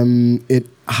it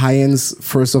heightens,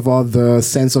 first of all, the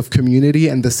sense of community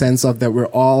and the sense of that we're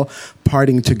all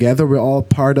partying together, we're all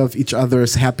part of each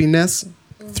other's happiness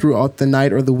throughout the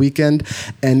night or the weekend,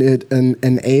 and it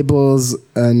enables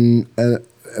a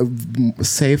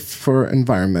safer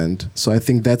environment. So I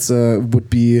think that's would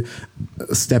be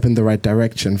a step in the right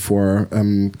direction for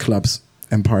clubs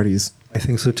and parties. I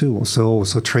think so too. So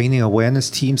training awareness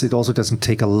teams, it also doesn't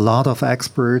take a lot of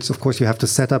experts. Of course, you have to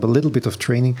set up a little bit of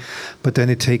training, but then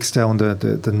it takes down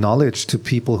the knowledge to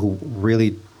people who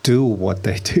really do what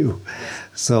they do.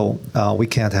 So we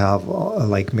can't have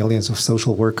millions of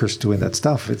social workers doing that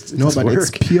stuff. It's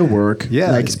peer work.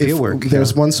 Yeah, it's peer work.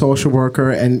 There's one social worker,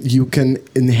 and you can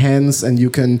enhance and you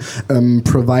can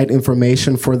provide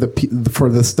information for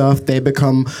the stuff. They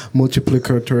become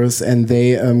multiplicators, and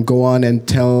they go on and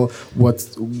tell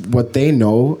what they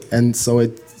know, and so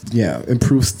it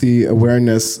improves the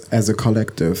awareness as a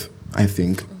collective, I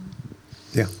think.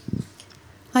 Yeah.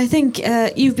 I think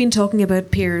you've been talking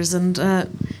about peers, and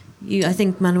I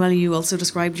think, Manuela, you also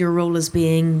described your role as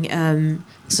being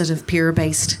sort of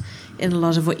peer-based in a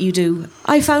lot of what you do.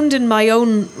 I found in my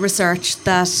own research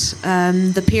that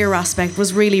the peer aspect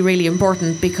was really, really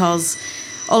important, because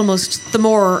almost the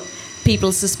more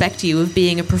people suspect you of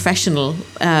being a professional,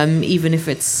 even if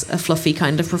it's a fluffy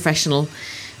kind of professional,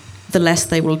 the less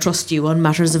they will trust you on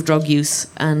matters of drug use,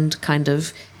 and kind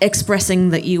of expressing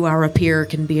that you are a peer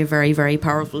can be a very, very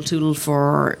powerful tool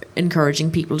for encouraging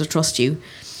people to trust you.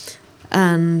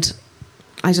 And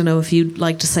I don't know if you'd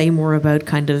like to say more about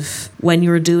kind of when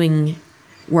you're doing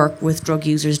work with drug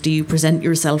users, do you present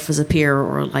yourself as a peer,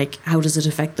 or like how does it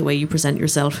affect the way you present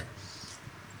yourself?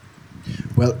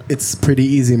 Well, it's pretty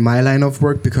easy in my line of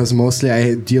work, because mostly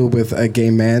I deal with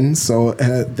gay men, so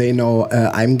they know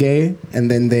I'm gay,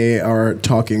 and then they are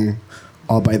talking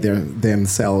all by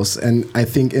themselves. And I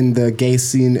think in the gay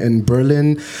scene in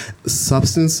Berlin,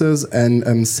 substances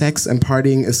and sex and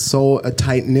partying is so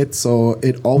tight-knit, so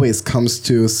it always comes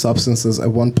to substances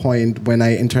at one point when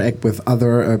I interact with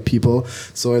other people,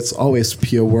 so it's always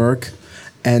peer work.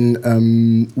 And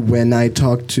when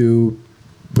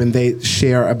they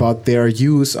share about their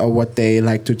use or what they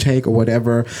like to take or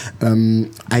whatever,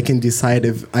 I can decide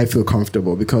if I feel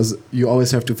comfortable, because you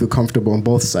always have to feel comfortable on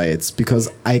both sides, because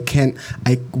I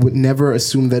would never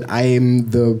assume that I am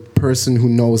the person who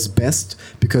knows best,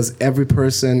 because every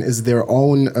person is their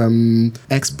own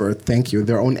expert,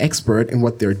 their own expert in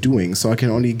what they're doing. So I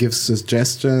can only give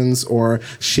suggestions or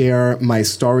share my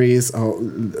stories.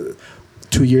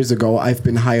 2 years ago, I've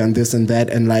been high on this and that,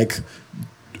 and like,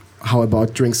 how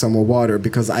about drink some more water,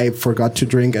 because I forgot to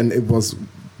drink and it was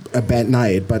a bad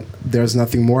night. But there's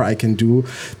nothing more I can do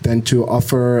than to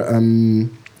offer an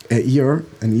ear.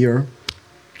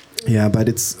 Yeah, but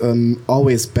it's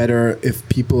always better if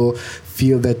people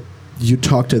feel that you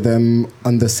talk to them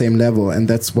on the same level, and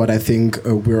that's what I think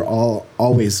we're all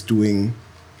always doing.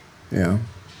 Yeah.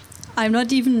 I'm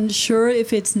not even sure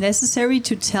if it's necessary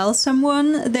to tell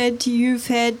someone that you've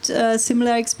had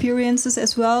similar experiences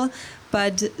as well.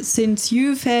 But since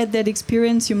you've had that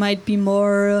experience, you might be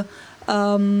more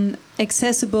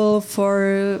accessible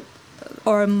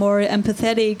or more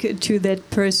empathetic to that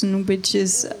person which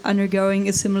is undergoing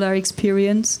a similar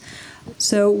experience.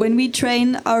 So when we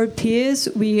train our peers,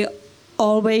 we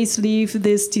always leave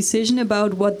this decision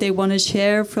about what they want to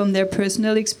share from their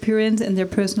personal experience and their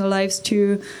personal lives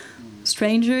to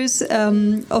strangers,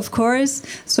 of course.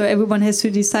 So everyone has to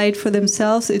decide for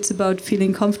themselves. It's about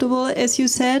feeling comfortable, as you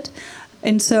said.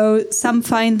 And so some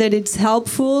find that it's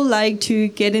helpful, like to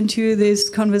get into this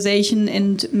conversation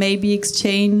and maybe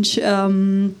exchange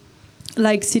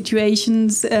like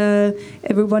situations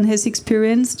everyone has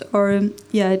experienced, or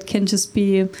it can just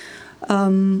be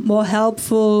more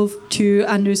helpful to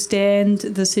understand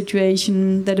the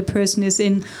situation that a person is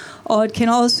in. Or it can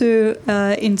also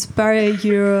inspire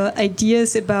your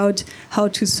ideas about how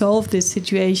to solve this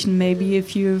situation. Maybe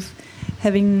if you're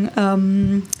having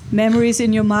memories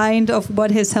in your mind of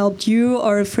what has helped you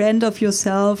or a friend of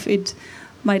yourself, it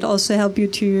might also help you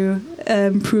to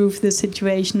improve the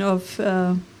situation of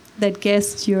that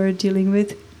guest you're dealing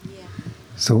with.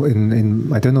 So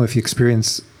in I don't know if you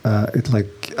experience it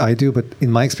like I do, but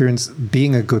in my experience,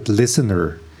 being a good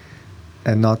listener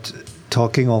and not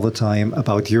talking all the time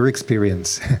about your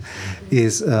experience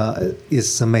is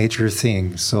a major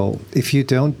thing. So if you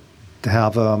don't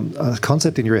have a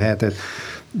concept in your head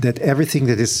that everything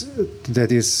that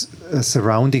is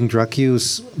surrounding drug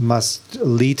use must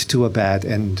lead to a bad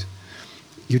end,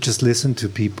 you just listen to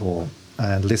people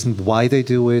and listen why they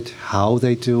do it, how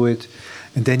they do it,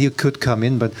 and then you could come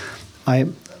in. But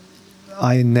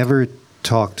I never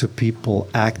talk to people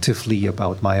actively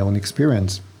about my own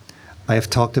experience. I have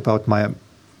talked about my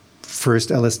first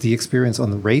LSD experience on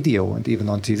the radio and even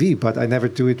on TV, but I never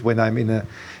do it when I'm in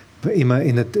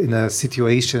a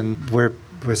situation where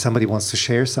somebody wants to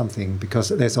share something, because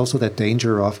there's also that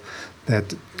danger of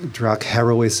that drug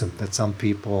heroism that some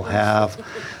people have.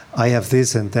 I have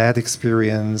this and that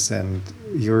experience, and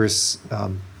yours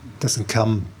doesn't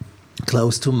come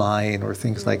close to mine, or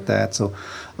things like that. So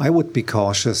I would be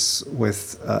cautious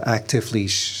with actively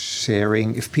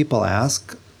sharing. If people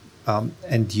ask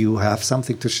and you have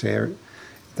something to share,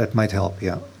 that might help,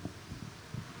 yeah.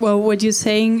 Well, what you're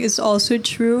saying is also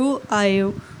true.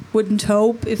 I wouldn't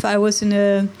hope, if I was in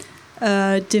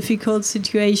a difficult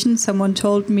situation, someone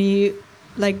told me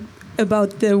like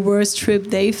about the worst trip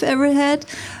they've ever had.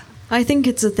 I think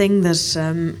it's a thing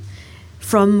that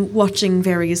from watching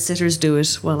various sitters do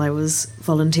it while I was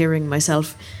volunteering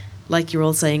myself, like you're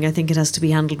all saying, I think it has to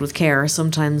be handled with care.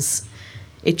 Sometimes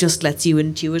it just lets you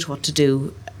intuit what to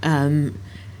do.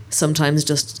 Sometimes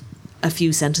just a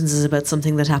few sentences about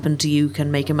something that happened to you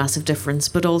can make a massive difference.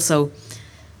 But also,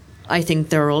 I think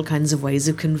there are all kinds of ways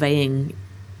of conveying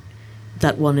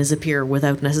that one is a peer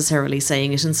without necessarily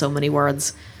saying it in so many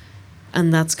words.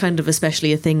 And that's kind of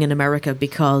especially a thing in America,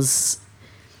 because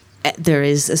there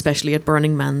is, especially at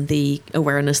Burning Man, the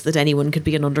awareness that anyone could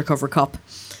be an undercover cop.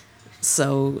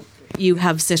 So you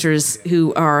have sitters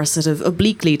who are sort of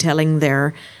obliquely telling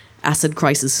their acid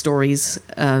crisis stories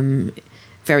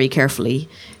very carefully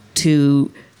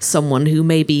to someone who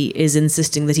maybe is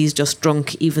insisting that he's just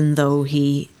drunk, even though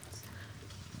he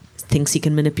thinks he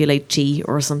can manipulate chi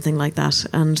or something like that.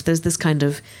 And there's this kind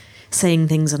of saying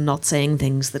things and not saying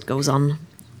things that goes on.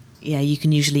 Yeah, you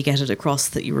can usually get it across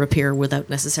that you're a peer without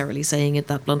necessarily saying it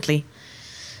that bluntly.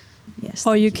 Yes.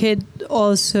 Or you could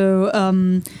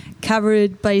also cover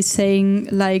it by saying,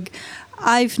 like,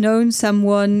 I've known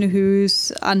someone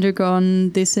who's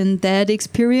undergone this and that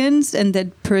experience, and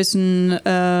that person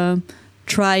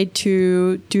tried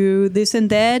to do this and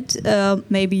that.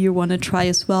 Maybe you want to try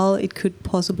as well. It could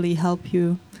possibly help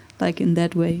you, like, in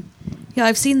that way. Yeah,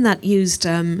 I've seen that used.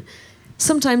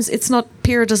 Sometimes it's not,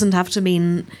 peer doesn't have to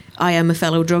mean I am a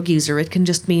fellow drug user. It can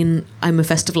just mean I'm a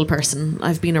festival person.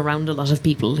 I've been around a lot of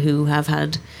people who have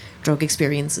had drug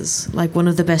experiences. Like, one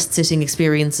of the best sitting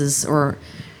experiences or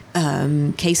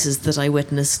cases that I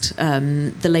witnessed,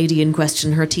 the lady in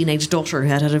question, her teenage daughter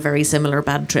had had a very similar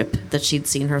bad trip that she'd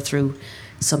seen her through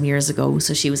some years ago.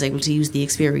 So she was able to use the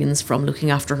experience from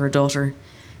looking after her daughter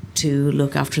to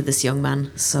look after this young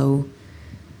man. So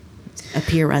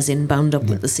appear as in bound up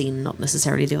with the scene, not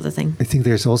necessarily the other thing. I think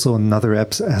there's also another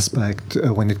aspect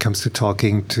when it comes to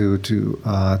talking to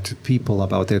people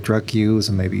about their drug use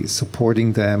and maybe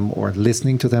supporting them or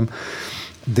listening to them.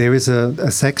 There is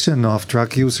a section of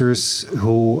drug users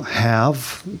who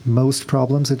have most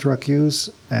problems with drug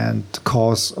use and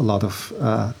cause a lot of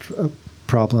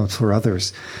problems for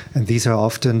others. And these are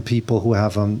often people who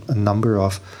have a number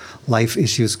of life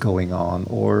issues going on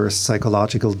or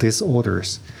psychological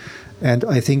disorders. And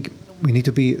I think we need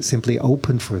to be simply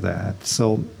open for that.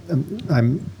 So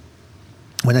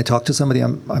when I talk to somebody,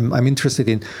 I'm interested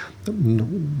in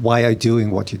why are you doing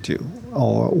what you do,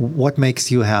 or what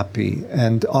makes you happy.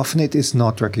 And often it is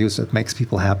not drug use that makes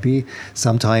people happy.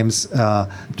 Sometimes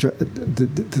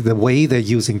the way they're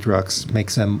using drugs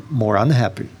makes them more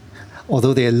unhappy,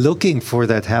 although they're looking for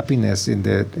that happiness in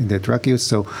their drug use.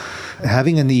 So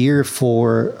having an ear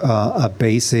for a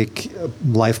basic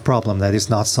life problem that is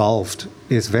not solved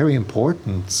is very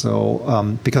important.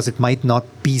 So because it might not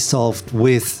be solved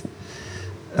with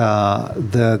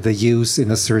the use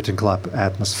in a certain club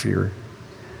atmosphere.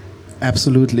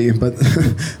 Absolutely, but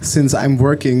since I'm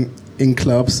working in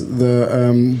clubs,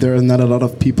 there are not a lot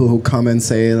of people who come and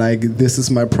say, like, this is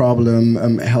my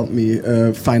problem, help me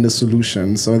find a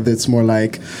solution. So it's more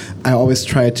like I always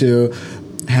try to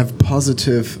have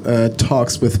positive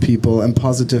talks with people and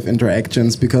positive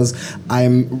interactions, because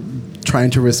I'm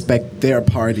trying to respect their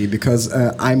party, because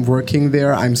I'm working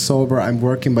there, I'm sober, I'm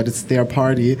working, but it's their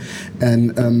party,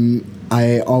 and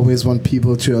I always want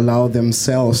people to allow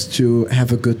themselves to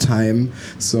have a good time.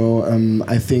 So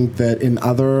I think that in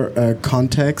other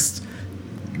contexts,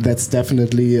 that's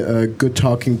definitely good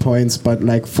talking points, but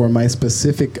like for my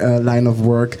specific line of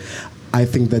work, I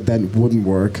think that wouldn't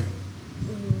work.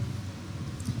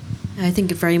 I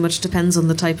think it very much depends on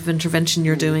the type of intervention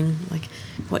you're doing. Like,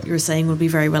 what you're saying would be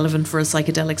very relevant for a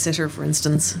psychedelic sitter, for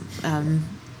instance.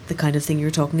 The kind of thing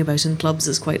you're talking about in clubs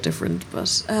is quite different.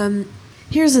 But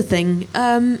here's the thing.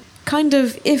 Kind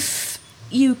of, if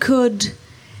you could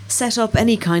set up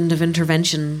any kind of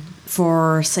intervention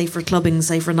for safer clubbing,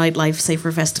 safer nightlife,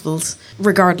 safer festivals,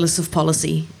 regardless of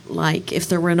policy, like if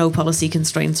there were no policy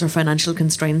constraints or financial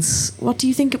constraints, what do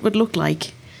you think it would look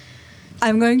like?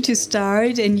 I'm going to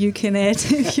start, and you can add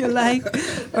if you like,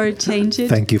 or change it.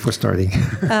 Thank you for starting.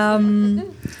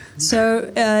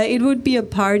 So it would be a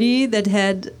party that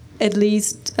had at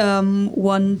least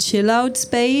one chill-out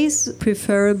space,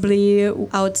 preferably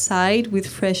outside with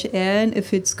fresh air, and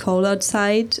if it's cold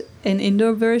outside, an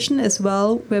indoor version as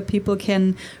well, where people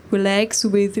can relax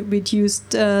with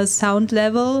reduced sound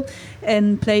level,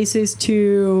 and places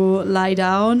to lie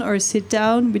down or sit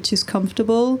down, which is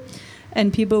comfortable.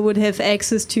 And people would have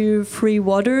access to free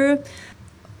water.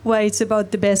 Well, it's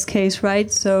about the best case,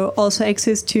 right? So also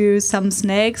access to some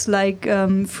snacks like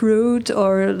fruit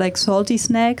or like salty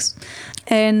snacks.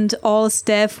 and all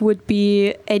staff would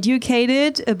be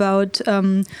educated about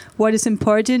what is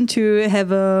important to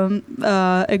have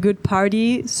a good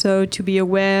party. So to be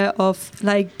aware of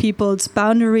like people's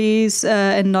boundaries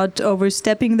and not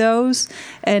overstepping those,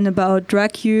 and about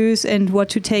drug use and what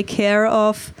to take care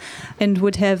of, and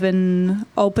would have an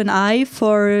open eye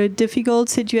for difficult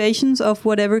situations of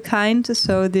whatever kind.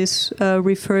 So this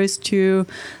refers to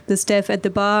the staff at the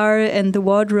bar and the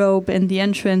wardrobe and the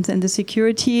entrance and the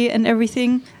security and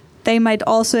everything. They might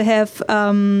also have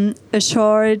a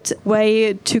short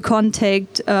way to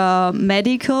contact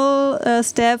medical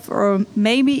staff or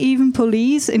maybe even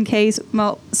police in case,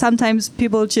 well, sometimes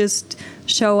people just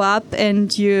show up and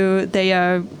they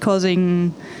are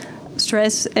causing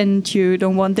stress and you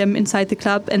don't want them inside the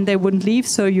club and they wouldn't leave,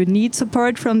 so you need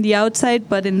support from the outside.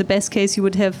 But in the best case, you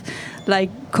would have like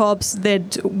cops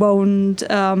that won't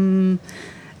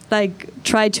like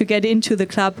try to get into the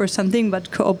club or something, but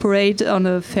cooperate on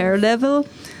a fair level.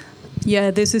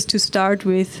 Yeah, this is to start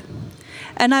with.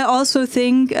 And I also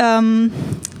think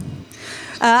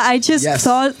I just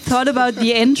thought about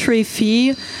the entry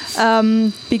fee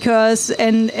because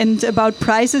and about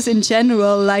prices in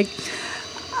general. Like,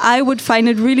 I would find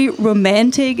it really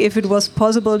romantic if it was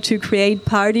possible to create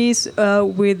parties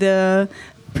with a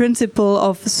principle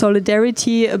of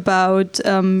solidarity about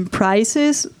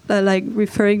prices, like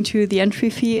referring to the entry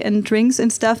fee and drinks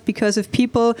and stuff. Because if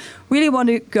people really want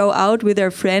to go out with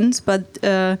their friends, but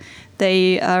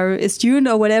they are a student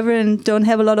or whatever and don't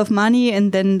have a lot of money,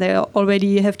 and then they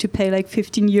already have to pay like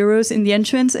 15 euros in the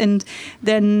entrance, and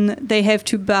then they have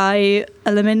to buy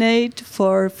a lemonade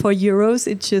for 4 euros.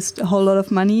 It's just a whole lot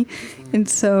of money. And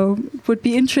so it would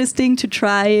be interesting to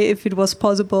try if it was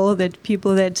possible that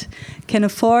people that can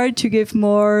afford to give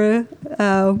more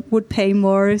would pay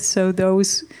more, so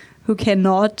those who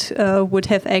cannot would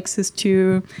have access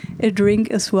to a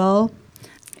drink as well.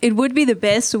 It would be the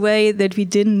best way that we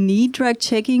didn't need drug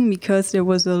checking, because there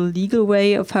was a legal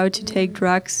way of how to take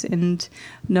drugs and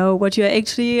know what you're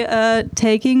actually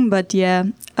taking. But yeah,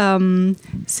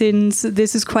 since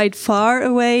this is quite far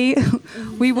away,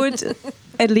 we would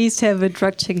at least have a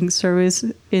drug checking service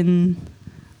in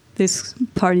this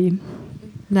party.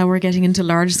 Now we're getting into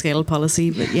large-scale policy,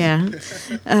 but yeah.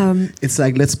 It's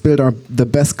like, let's build the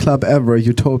best club ever,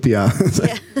 Utopia.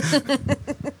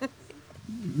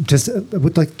 I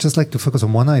would like to focus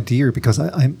on one idea, because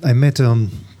I met a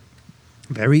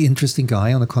very interesting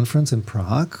guy on a conference in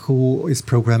Prague who is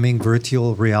programming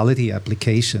virtual reality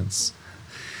applications.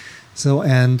 So,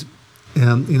 and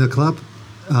in a club,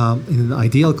 in an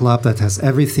ideal club that has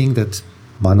everything that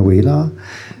Manuela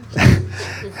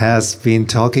has been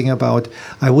talking about,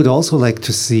 I would also like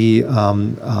to see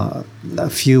a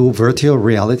few virtual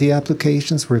reality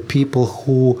applications where people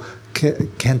who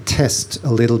can test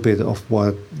a little bit of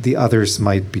what the others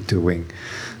might be doing.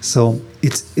 So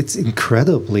it's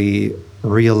incredibly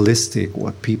realistic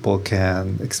what people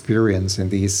can experience in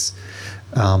these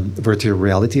virtual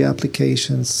reality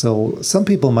applications. So some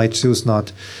people might choose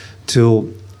not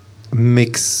to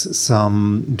mix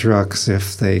some drugs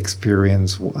if they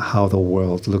experience how the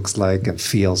world looks like and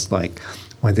feels like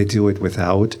when they do it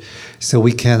without. So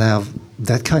we can have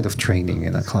that kind of training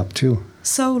in a club too.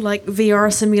 So, like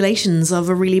VR simulations of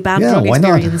a really bad drug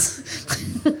experience.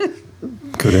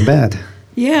 Good and bad.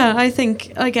 Yeah,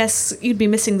 I guess you'd be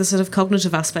missing the sort of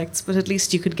cognitive aspects, but at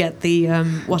least you could get the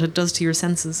what it does to your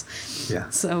senses. Yeah.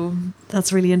 So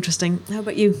that's really interesting. How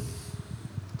about you?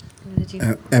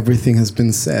 Everything has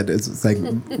been said. It's like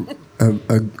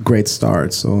a great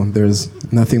start. So there's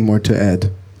nothing more to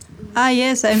add.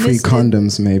 Yes, I free missed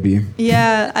condoms, maybe.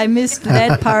 Yeah, I missed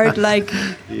that part, like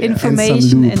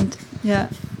information and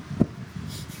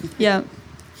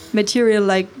material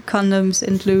like condoms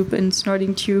and lube and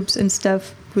snorting tubes and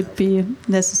stuff would be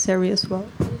necessary as well.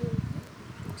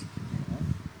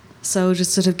 So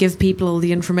just sort of give people all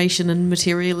the information and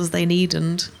materials they need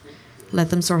and let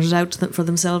them sort it out for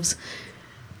themselves.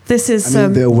 This is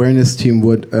the awareness team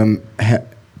would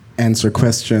answer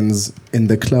questions in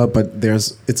the club, but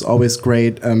it's always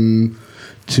great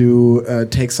to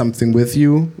take something with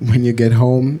you when you get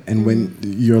home, and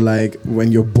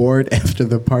when you're bored after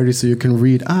the party, so you can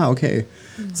read. Okay,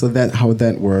 so that how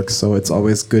that works. So it's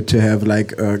always good to have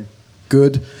like a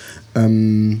good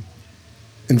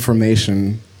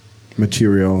information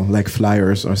material, like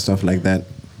flyers or stuff like that.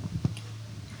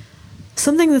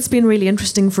 Something that's been really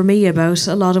interesting for me about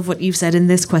a lot of what you've said in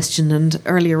this question and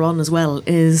earlier on as well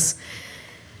is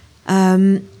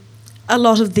a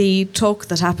lot of the talk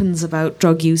that happens about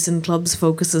drug use in clubs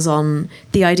focuses on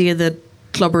the idea that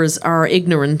clubbers are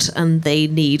ignorant and they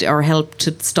need our help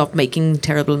to stop making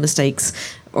terrible mistakes.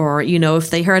 or, you know, if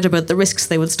they heard about the risks,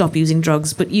 they would stop using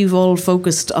drugs. But you've all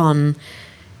focused on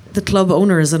the club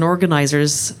owners and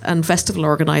organisers and festival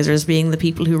organisers being the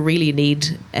people who really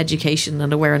need education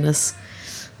and awareness.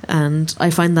 And I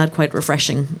find that quite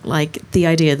refreshing, like the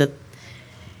idea that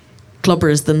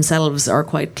clubbers themselves are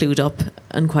quite clued up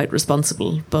and quite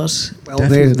responsible. But well,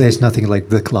 there's nothing like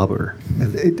the clubber.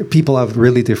 People are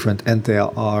really different, and there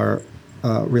are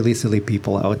really silly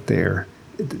people out there.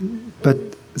 But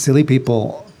silly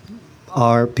people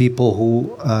are people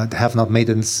who have not made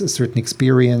a certain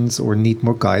experience or need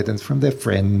more guidance from their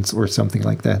friends or something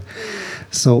like that.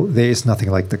 So there is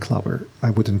nothing like the clubber. I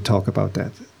wouldn't talk about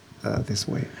that this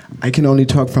way. I can only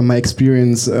talk from my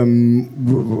experience,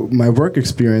 my work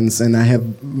experience, and I have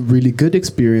really good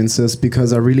experiences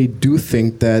because I really do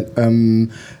think that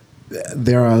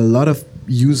there are a lot of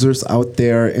users out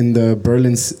there in the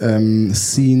Berlin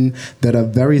scene that are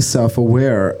very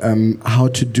self-aware how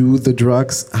to do the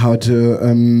drugs, how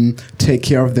to take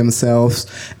care of themselves,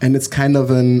 and it's kind of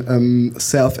an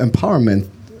self-empowerment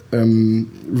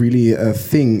really a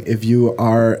thing if you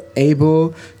are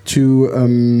able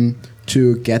to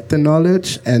get the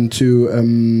knowledge and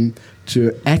to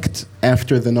act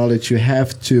after the knowledge you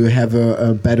have to have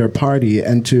a better party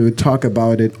and to talk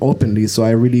about it openly. So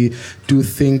I really do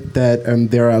think that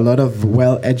there are a lot of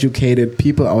well-educated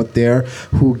people out there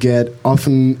who get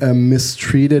often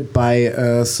mistreated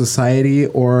by society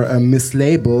or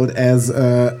mislabeled as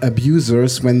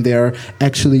abusers when they're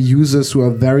actually users who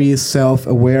are very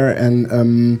self-aware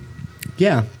and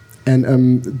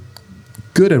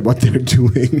good at what they're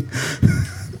doing.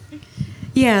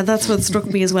 yeah, that's what struck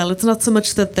me as well. It's not so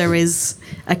much that there is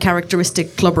a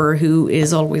characteristic clubber who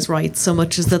is always right, so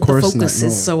much as that the focus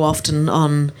is so often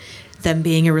on them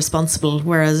being irresponsible,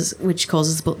 which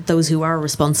causes those who are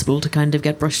responsible to kind of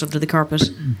get brushed under the carpet.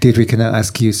 Deirdre, can I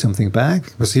ask you something back?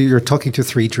 Because you're talking to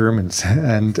three Germans,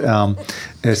 and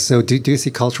so do you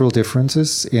see cultural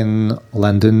differences in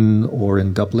London or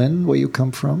in Dublin, where you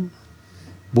come from?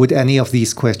 Would any of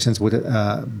these questions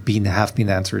have been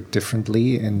answered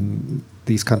differently in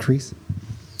these countries?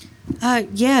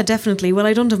 Yeah, definitely. Well,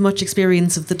 I don't have much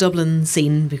experience of the Dublin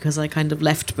scene because I kind of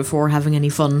left before having any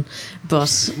fun.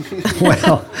 But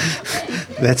well,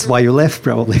 that's why you left,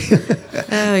 probably.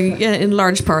 Yeah, in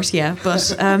large part, yeah.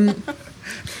 But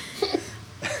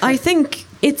I think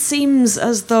it seems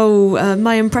as though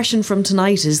my impression from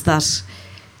tonight is that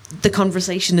the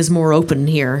conversation is more open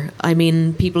here. I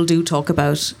mean, people do talk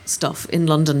about stuff in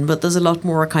London, but there's a lot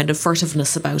more kind of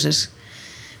furtiveness about it.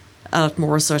 A lot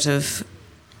more sort of,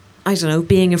 I don't know,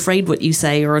 being afraid what you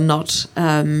say or not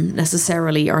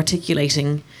necessarily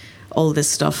articulating all this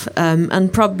stuff.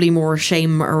 And probably more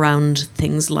shame around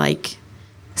things like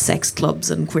sex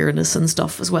clubs and queerness and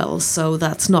stuff as well. So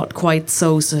that's not quite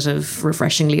so sort of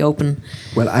refreshingly open.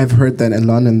 Well, I've heard that in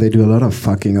London they do a lot of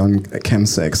fucking on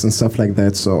chemsex and stuff like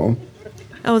that, so...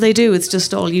 Oh, they do. It's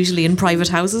just all usually in private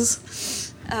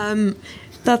houses.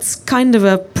 That's kind of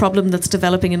a problem that's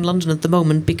developing in London at the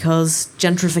moment because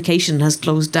gentrification has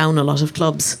closed down a lot of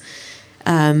clubs,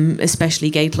 especially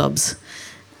gay clubs.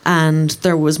 And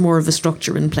there was more of a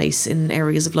structure in place in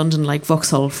areas of London like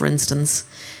Vauxhall, for instance,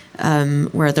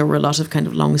 where there were a lot of kind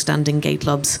of long-standing gay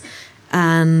clubs.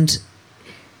 And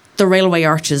the railway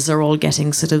arches are all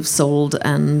getting sort of sold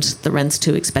and the rent's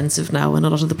too expensive now, and a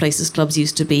lot of the places clubs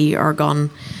used to be are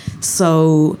gone.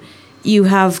 So you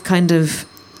have kind of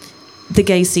the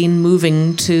gay scene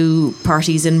moving to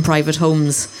parties in private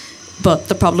homes. But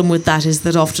the problem with that is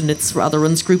that often it's rather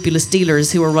unscrupulous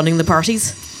dealers who are running the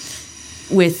parties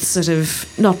with sort of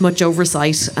not much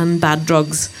oversight and bad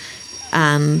drugs.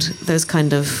 And there's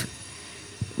kind of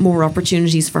more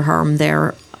opportunities for harm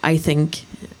there, I think.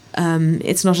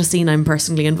 It's not a scene I'm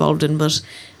personally involved in, but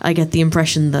I get the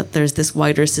impression that there's this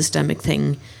wider systemic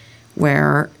thing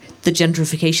where the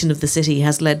gentrification of the city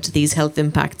has led to these health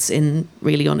impacts in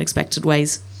really unexpected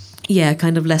ways. Yeah,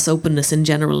 kind of less openness in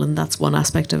general, and that's one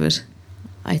aspect of it.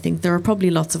 I think there are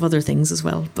probably lots of other things as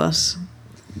well, but...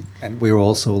 And we're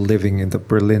also living in the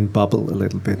Berlin bubble a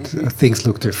little bit. Things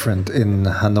look different in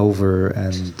Hanover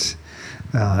and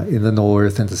in the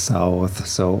north and the south.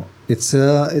 So it's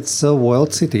a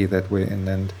world city that we're in,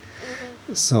 and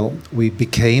so we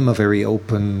became a very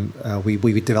open.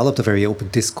 We developed a very open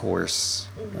discourse.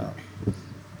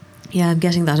 Yeah, I'm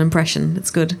getting that impression.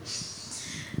 It's good.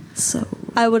 So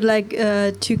I would like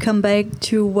to come back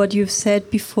to what you've said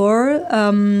before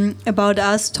about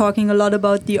us talking a lot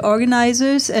about the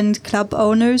organizers and club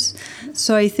owners.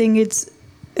 So I think it's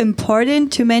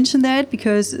important to mention that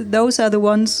because those are the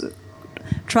ones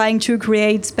trying to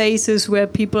create spaces where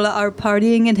people are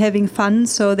partying and having fun,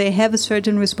 so they have a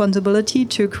certain responsibility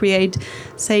to create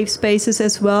safe spaces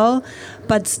as well.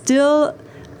 But still,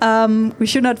 we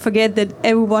should not forget that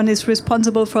everyone is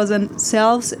responsible for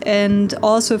themselves and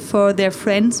also for their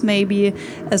friends maybe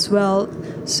as well.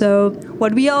 So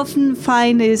what we often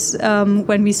find is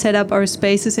when we set up our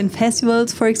spaces in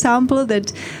festivals, for example,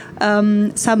 that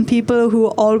some people who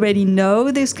already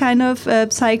know this kind of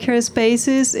psycare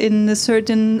spaces in a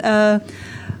certain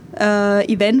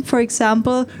event, for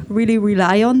example, really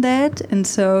rely on that. And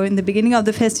so in the beginning of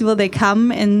the festival, they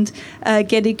come and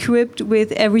get equipped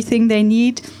with everything they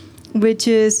need, which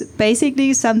is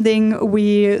basically something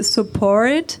we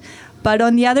support. But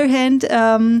on the other hand,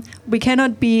 we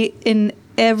cannot be in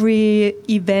every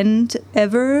event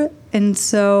ever. And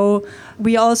so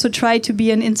we also try to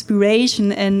be an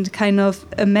inspiration and kind of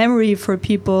a memory for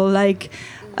people, like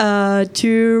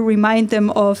to remind them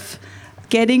of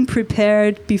getting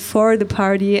prepared before the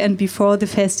party and before the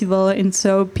festival. And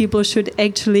so people should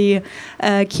actually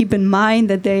keep in mind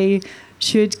that they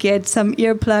should get some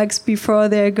earplugs before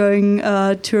they're going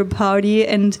to a party,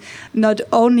 and not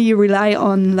only rely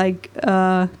on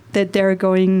that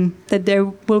they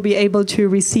will be able to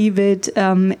receive it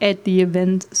at the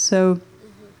event. So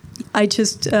I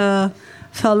just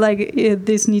felt like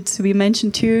this needs to be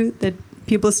mentioned too, that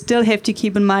people still have to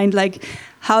keep in mind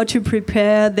how to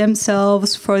prepare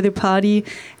themselves for the party,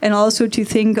 and also to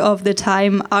think of the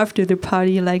time after the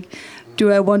party. Do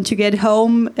I want to get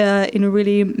home in a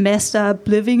really messed up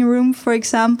living room, for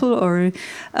example? Or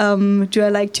do I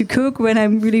like to cook when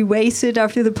I'm really wasted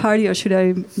after the party? Or should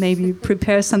I maybe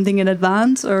prepare something in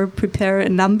advance, or prepare a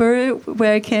number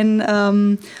where I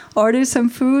can order some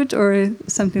food or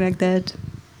something like that?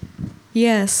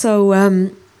 Yeah, so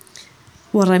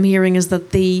what I'm hearing is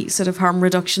that the sort of harm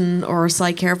reduction or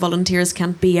psycare volunteers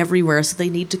can't be everywhere, so they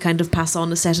need to kind of pass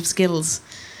on a set of skills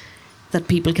that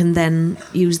people can then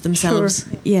use themselves.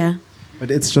 Sure. Yeah.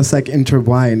 But it's just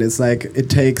intertwined. It's it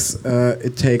takes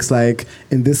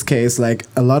in this case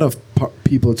a lot of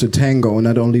people to tango,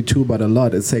 not only two but a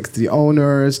lot. It takes the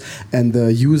owners and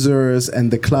the users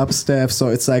and the club staff. So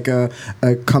it's a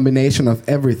combination of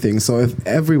everything. So if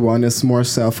everyone is more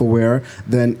self-aware,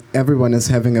 then everyone is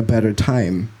having a better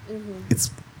time. Mm-hmm.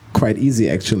 It's quite easy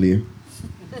actually.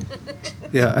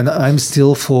 Yeah, and I'm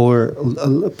still for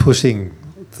pushing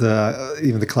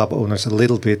even the club owners a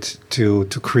little bit to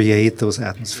create those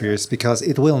atmospheres, because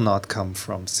it will not come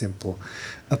from simple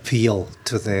appeal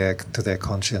to their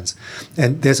conscience.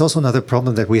 And there's also another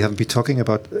problem that we haven't been talking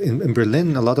about. In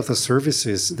Berlin, a lot of the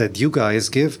services that you guys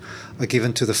give are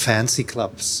given to the fancy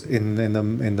clubs in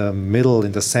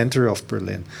the center of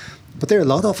Berlin. But there are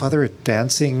a lot of other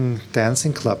dancing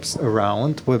clubs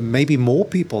around where maybe more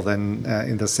people than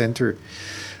in the center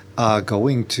are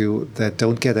going to, that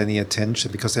don't get any attention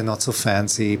because they're not so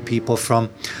fancy. People from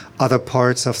other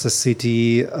parts of the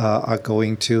city are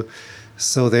going to.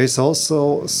 So there's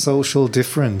also social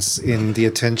difference in the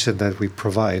attention that we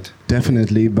provide.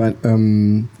 Definitely, but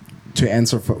to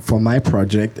answer for my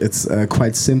project, it's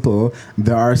quite simple.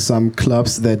 There are some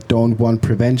clubs that don't want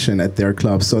prevention at their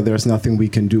club, so there's nothing we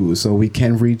can do. So we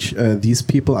can reach these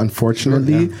people,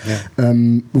 unfortunately. Sure,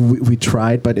 yeah. We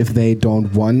tried, but if they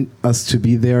don't want us to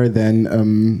be there,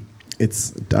 then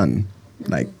it's done.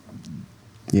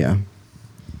 Yeah.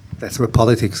 That's where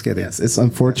politics get in. Yes, it's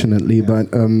unfortunately, yeah. But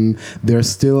there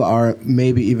still are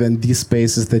maybe even these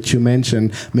spaces that you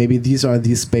mentioned. Maybe these are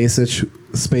these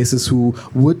spaces who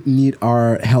would need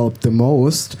our help the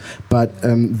most, but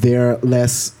they're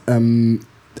less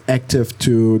active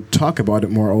to talk about it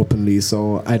more openly.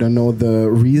 So I don't know the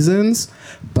reasons,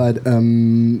 but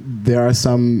there are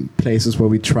some places where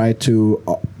we try to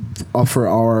offer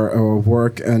our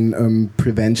work and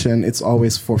prevention. It's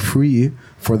always for free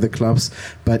for the clubs,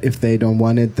 but if they don't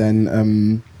want it,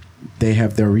 then they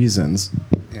have their reasons.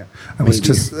 Yeah, I was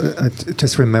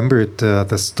just remembered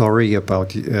the story about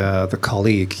the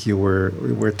colleague you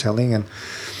were telling, and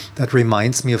that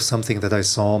reminds me of something that I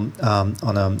saw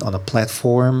on a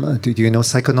platform. Do you know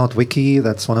Psychonaut Wiki?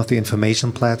 That's one of the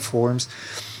information platforms.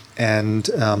 And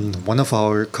one of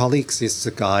our colleagues is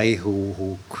the guy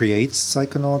who creates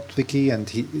Psychonaut Wiki, and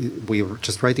we were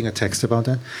just writing a text about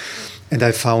that. And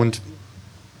I found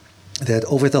that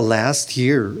over the last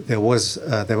year, there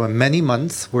were many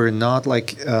months where not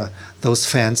those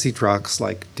fancy drugs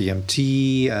like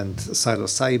DMT and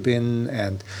psilocybin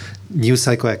and new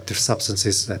psychoactive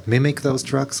substances that mimic those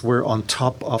drugs were on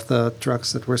top of the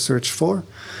drugs that were searched for.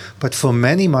 But for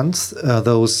many months,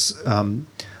 those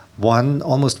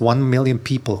almost 1 million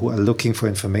people who are looking for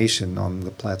information on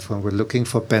the platform were looking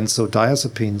for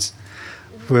benzodiazepines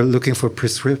we're looking for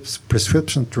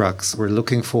prescription drugs. We're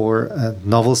looking for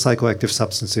novel psychoactive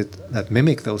substances that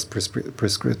mimic those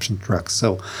prescription drugs.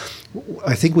 So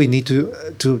I think we need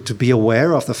to be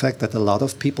aware of the fact that a lot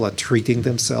of people are treating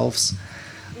themselves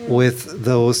with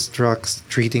those drugs,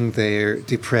 treating their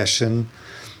depression,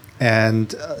 and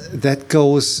that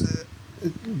comes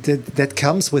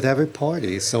with every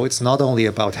party. So it's not only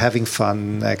about having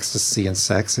fun, ecstasy, and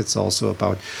sex. It's also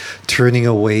about turning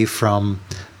away from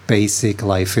basic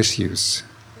life issues.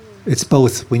 It's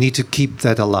both. We need to keep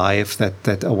that alive,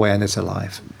 that awareness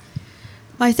alive.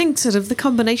 I think sort of the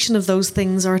combination of those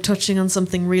things are touching on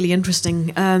something really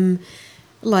interesting.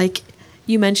 Like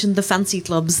you mentioned the fancy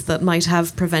clubs that might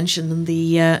have prevention and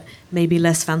the maybe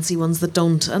less fancy ones that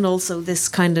don't. And also this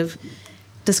kind of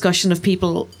discussion of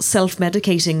people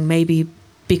self-medicating maybe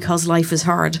because life is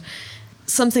hard.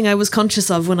 Something I was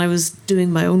conscious of when I was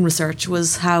doing my own research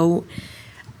was how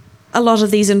a lot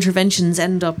of these interventions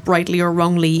end up, rightly or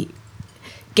wrongly,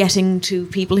 getting to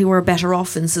people who are better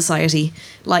off in society.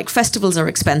 Like festivals are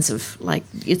expensive. Like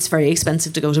it's very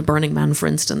expensive to go to Burning Man, for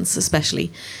instance,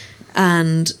 especially.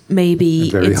 And maybe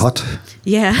and very hot.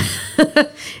 Yeah,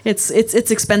 it's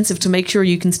expensive to make sure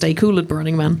you can stay cool at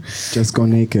Burning Man. Just go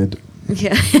naked.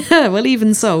 Yeah, well,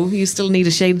 even so, you still need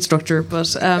a shade structure,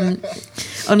 but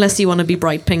unless you want to be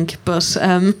bright pink. But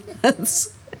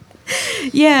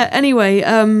yeah. Anyway,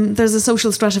 there's a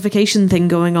social stratification thing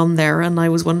going on there, and I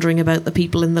was wondering about the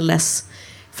people in the less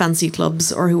fancy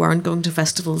clubs, or who aren't going to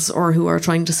festivals, or who are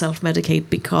trying to self-medicate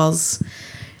because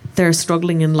they're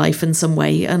struggling in life in some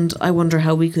way. And I wonder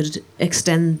how we could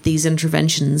extend these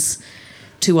interventions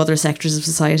to other sectors of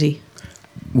society.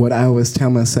 What I always tell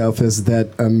myself is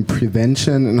that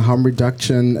prevention and harm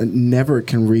reduction never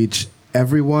can reach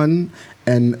everyone,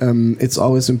 and it's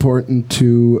always important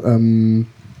to.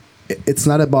 It's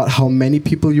not about how many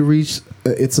people you reach.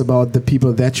 It's about the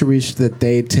people that you reach, that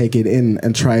they take it in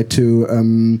and try to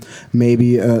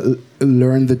maybe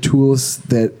learn the tools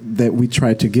that we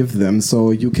try to give them.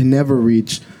 So you can never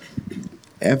reach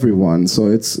everyone. So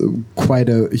it's quite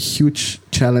a huge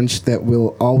challenge that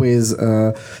will always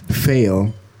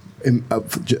fail, in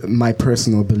my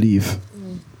personal belief.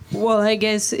 Well, I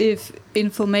guess if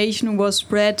information was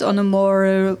spread on a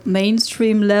more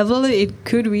mainstream level, it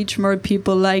could reach more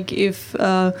people. Like if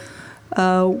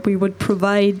we would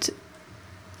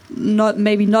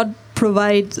not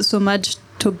provide so much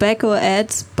tobacco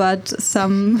ads, but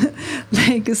some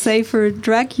like safer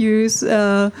drug use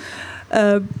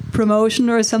promotion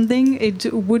or something,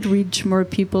 it would reach more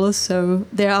people. So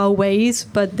there are ways,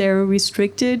 but they're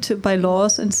restricted by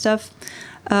laws and stuff.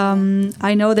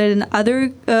 I know that in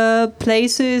other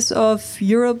places of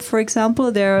Europe, for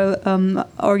example, there are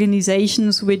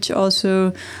organizations which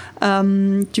also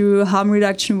do harm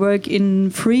reduction work in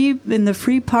the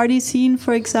free party scene,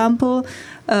 for example,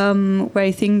 where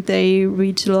I think they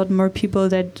reach a lot more people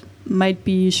that might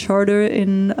be shorter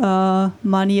in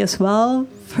money as well,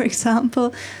 for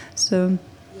example. So,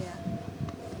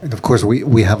 and of course,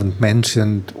 we haven't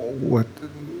mentioned what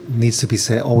needs to be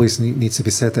said. Always needs to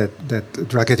be said that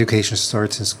drug education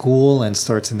starts in school and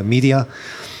starts in the media,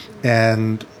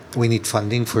 and we need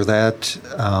funding for that.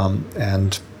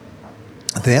 And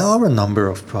there are a number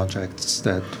of projects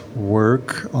that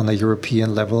work on a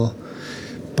European level,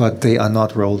 but they are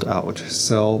not rolled out.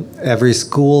 So every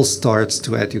school starts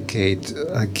to educate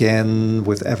again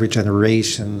with every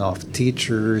generation of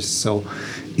teachers. So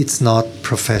it's not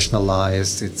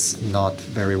professionalized. It's not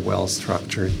very well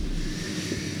structured.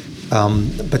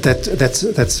 But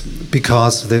that's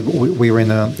because we were in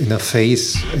a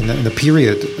phase, in a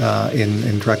period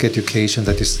in drug education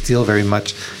that is still very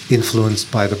much influenced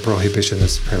by the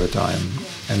prohibitionist paradigm,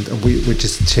 and we're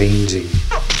just changing.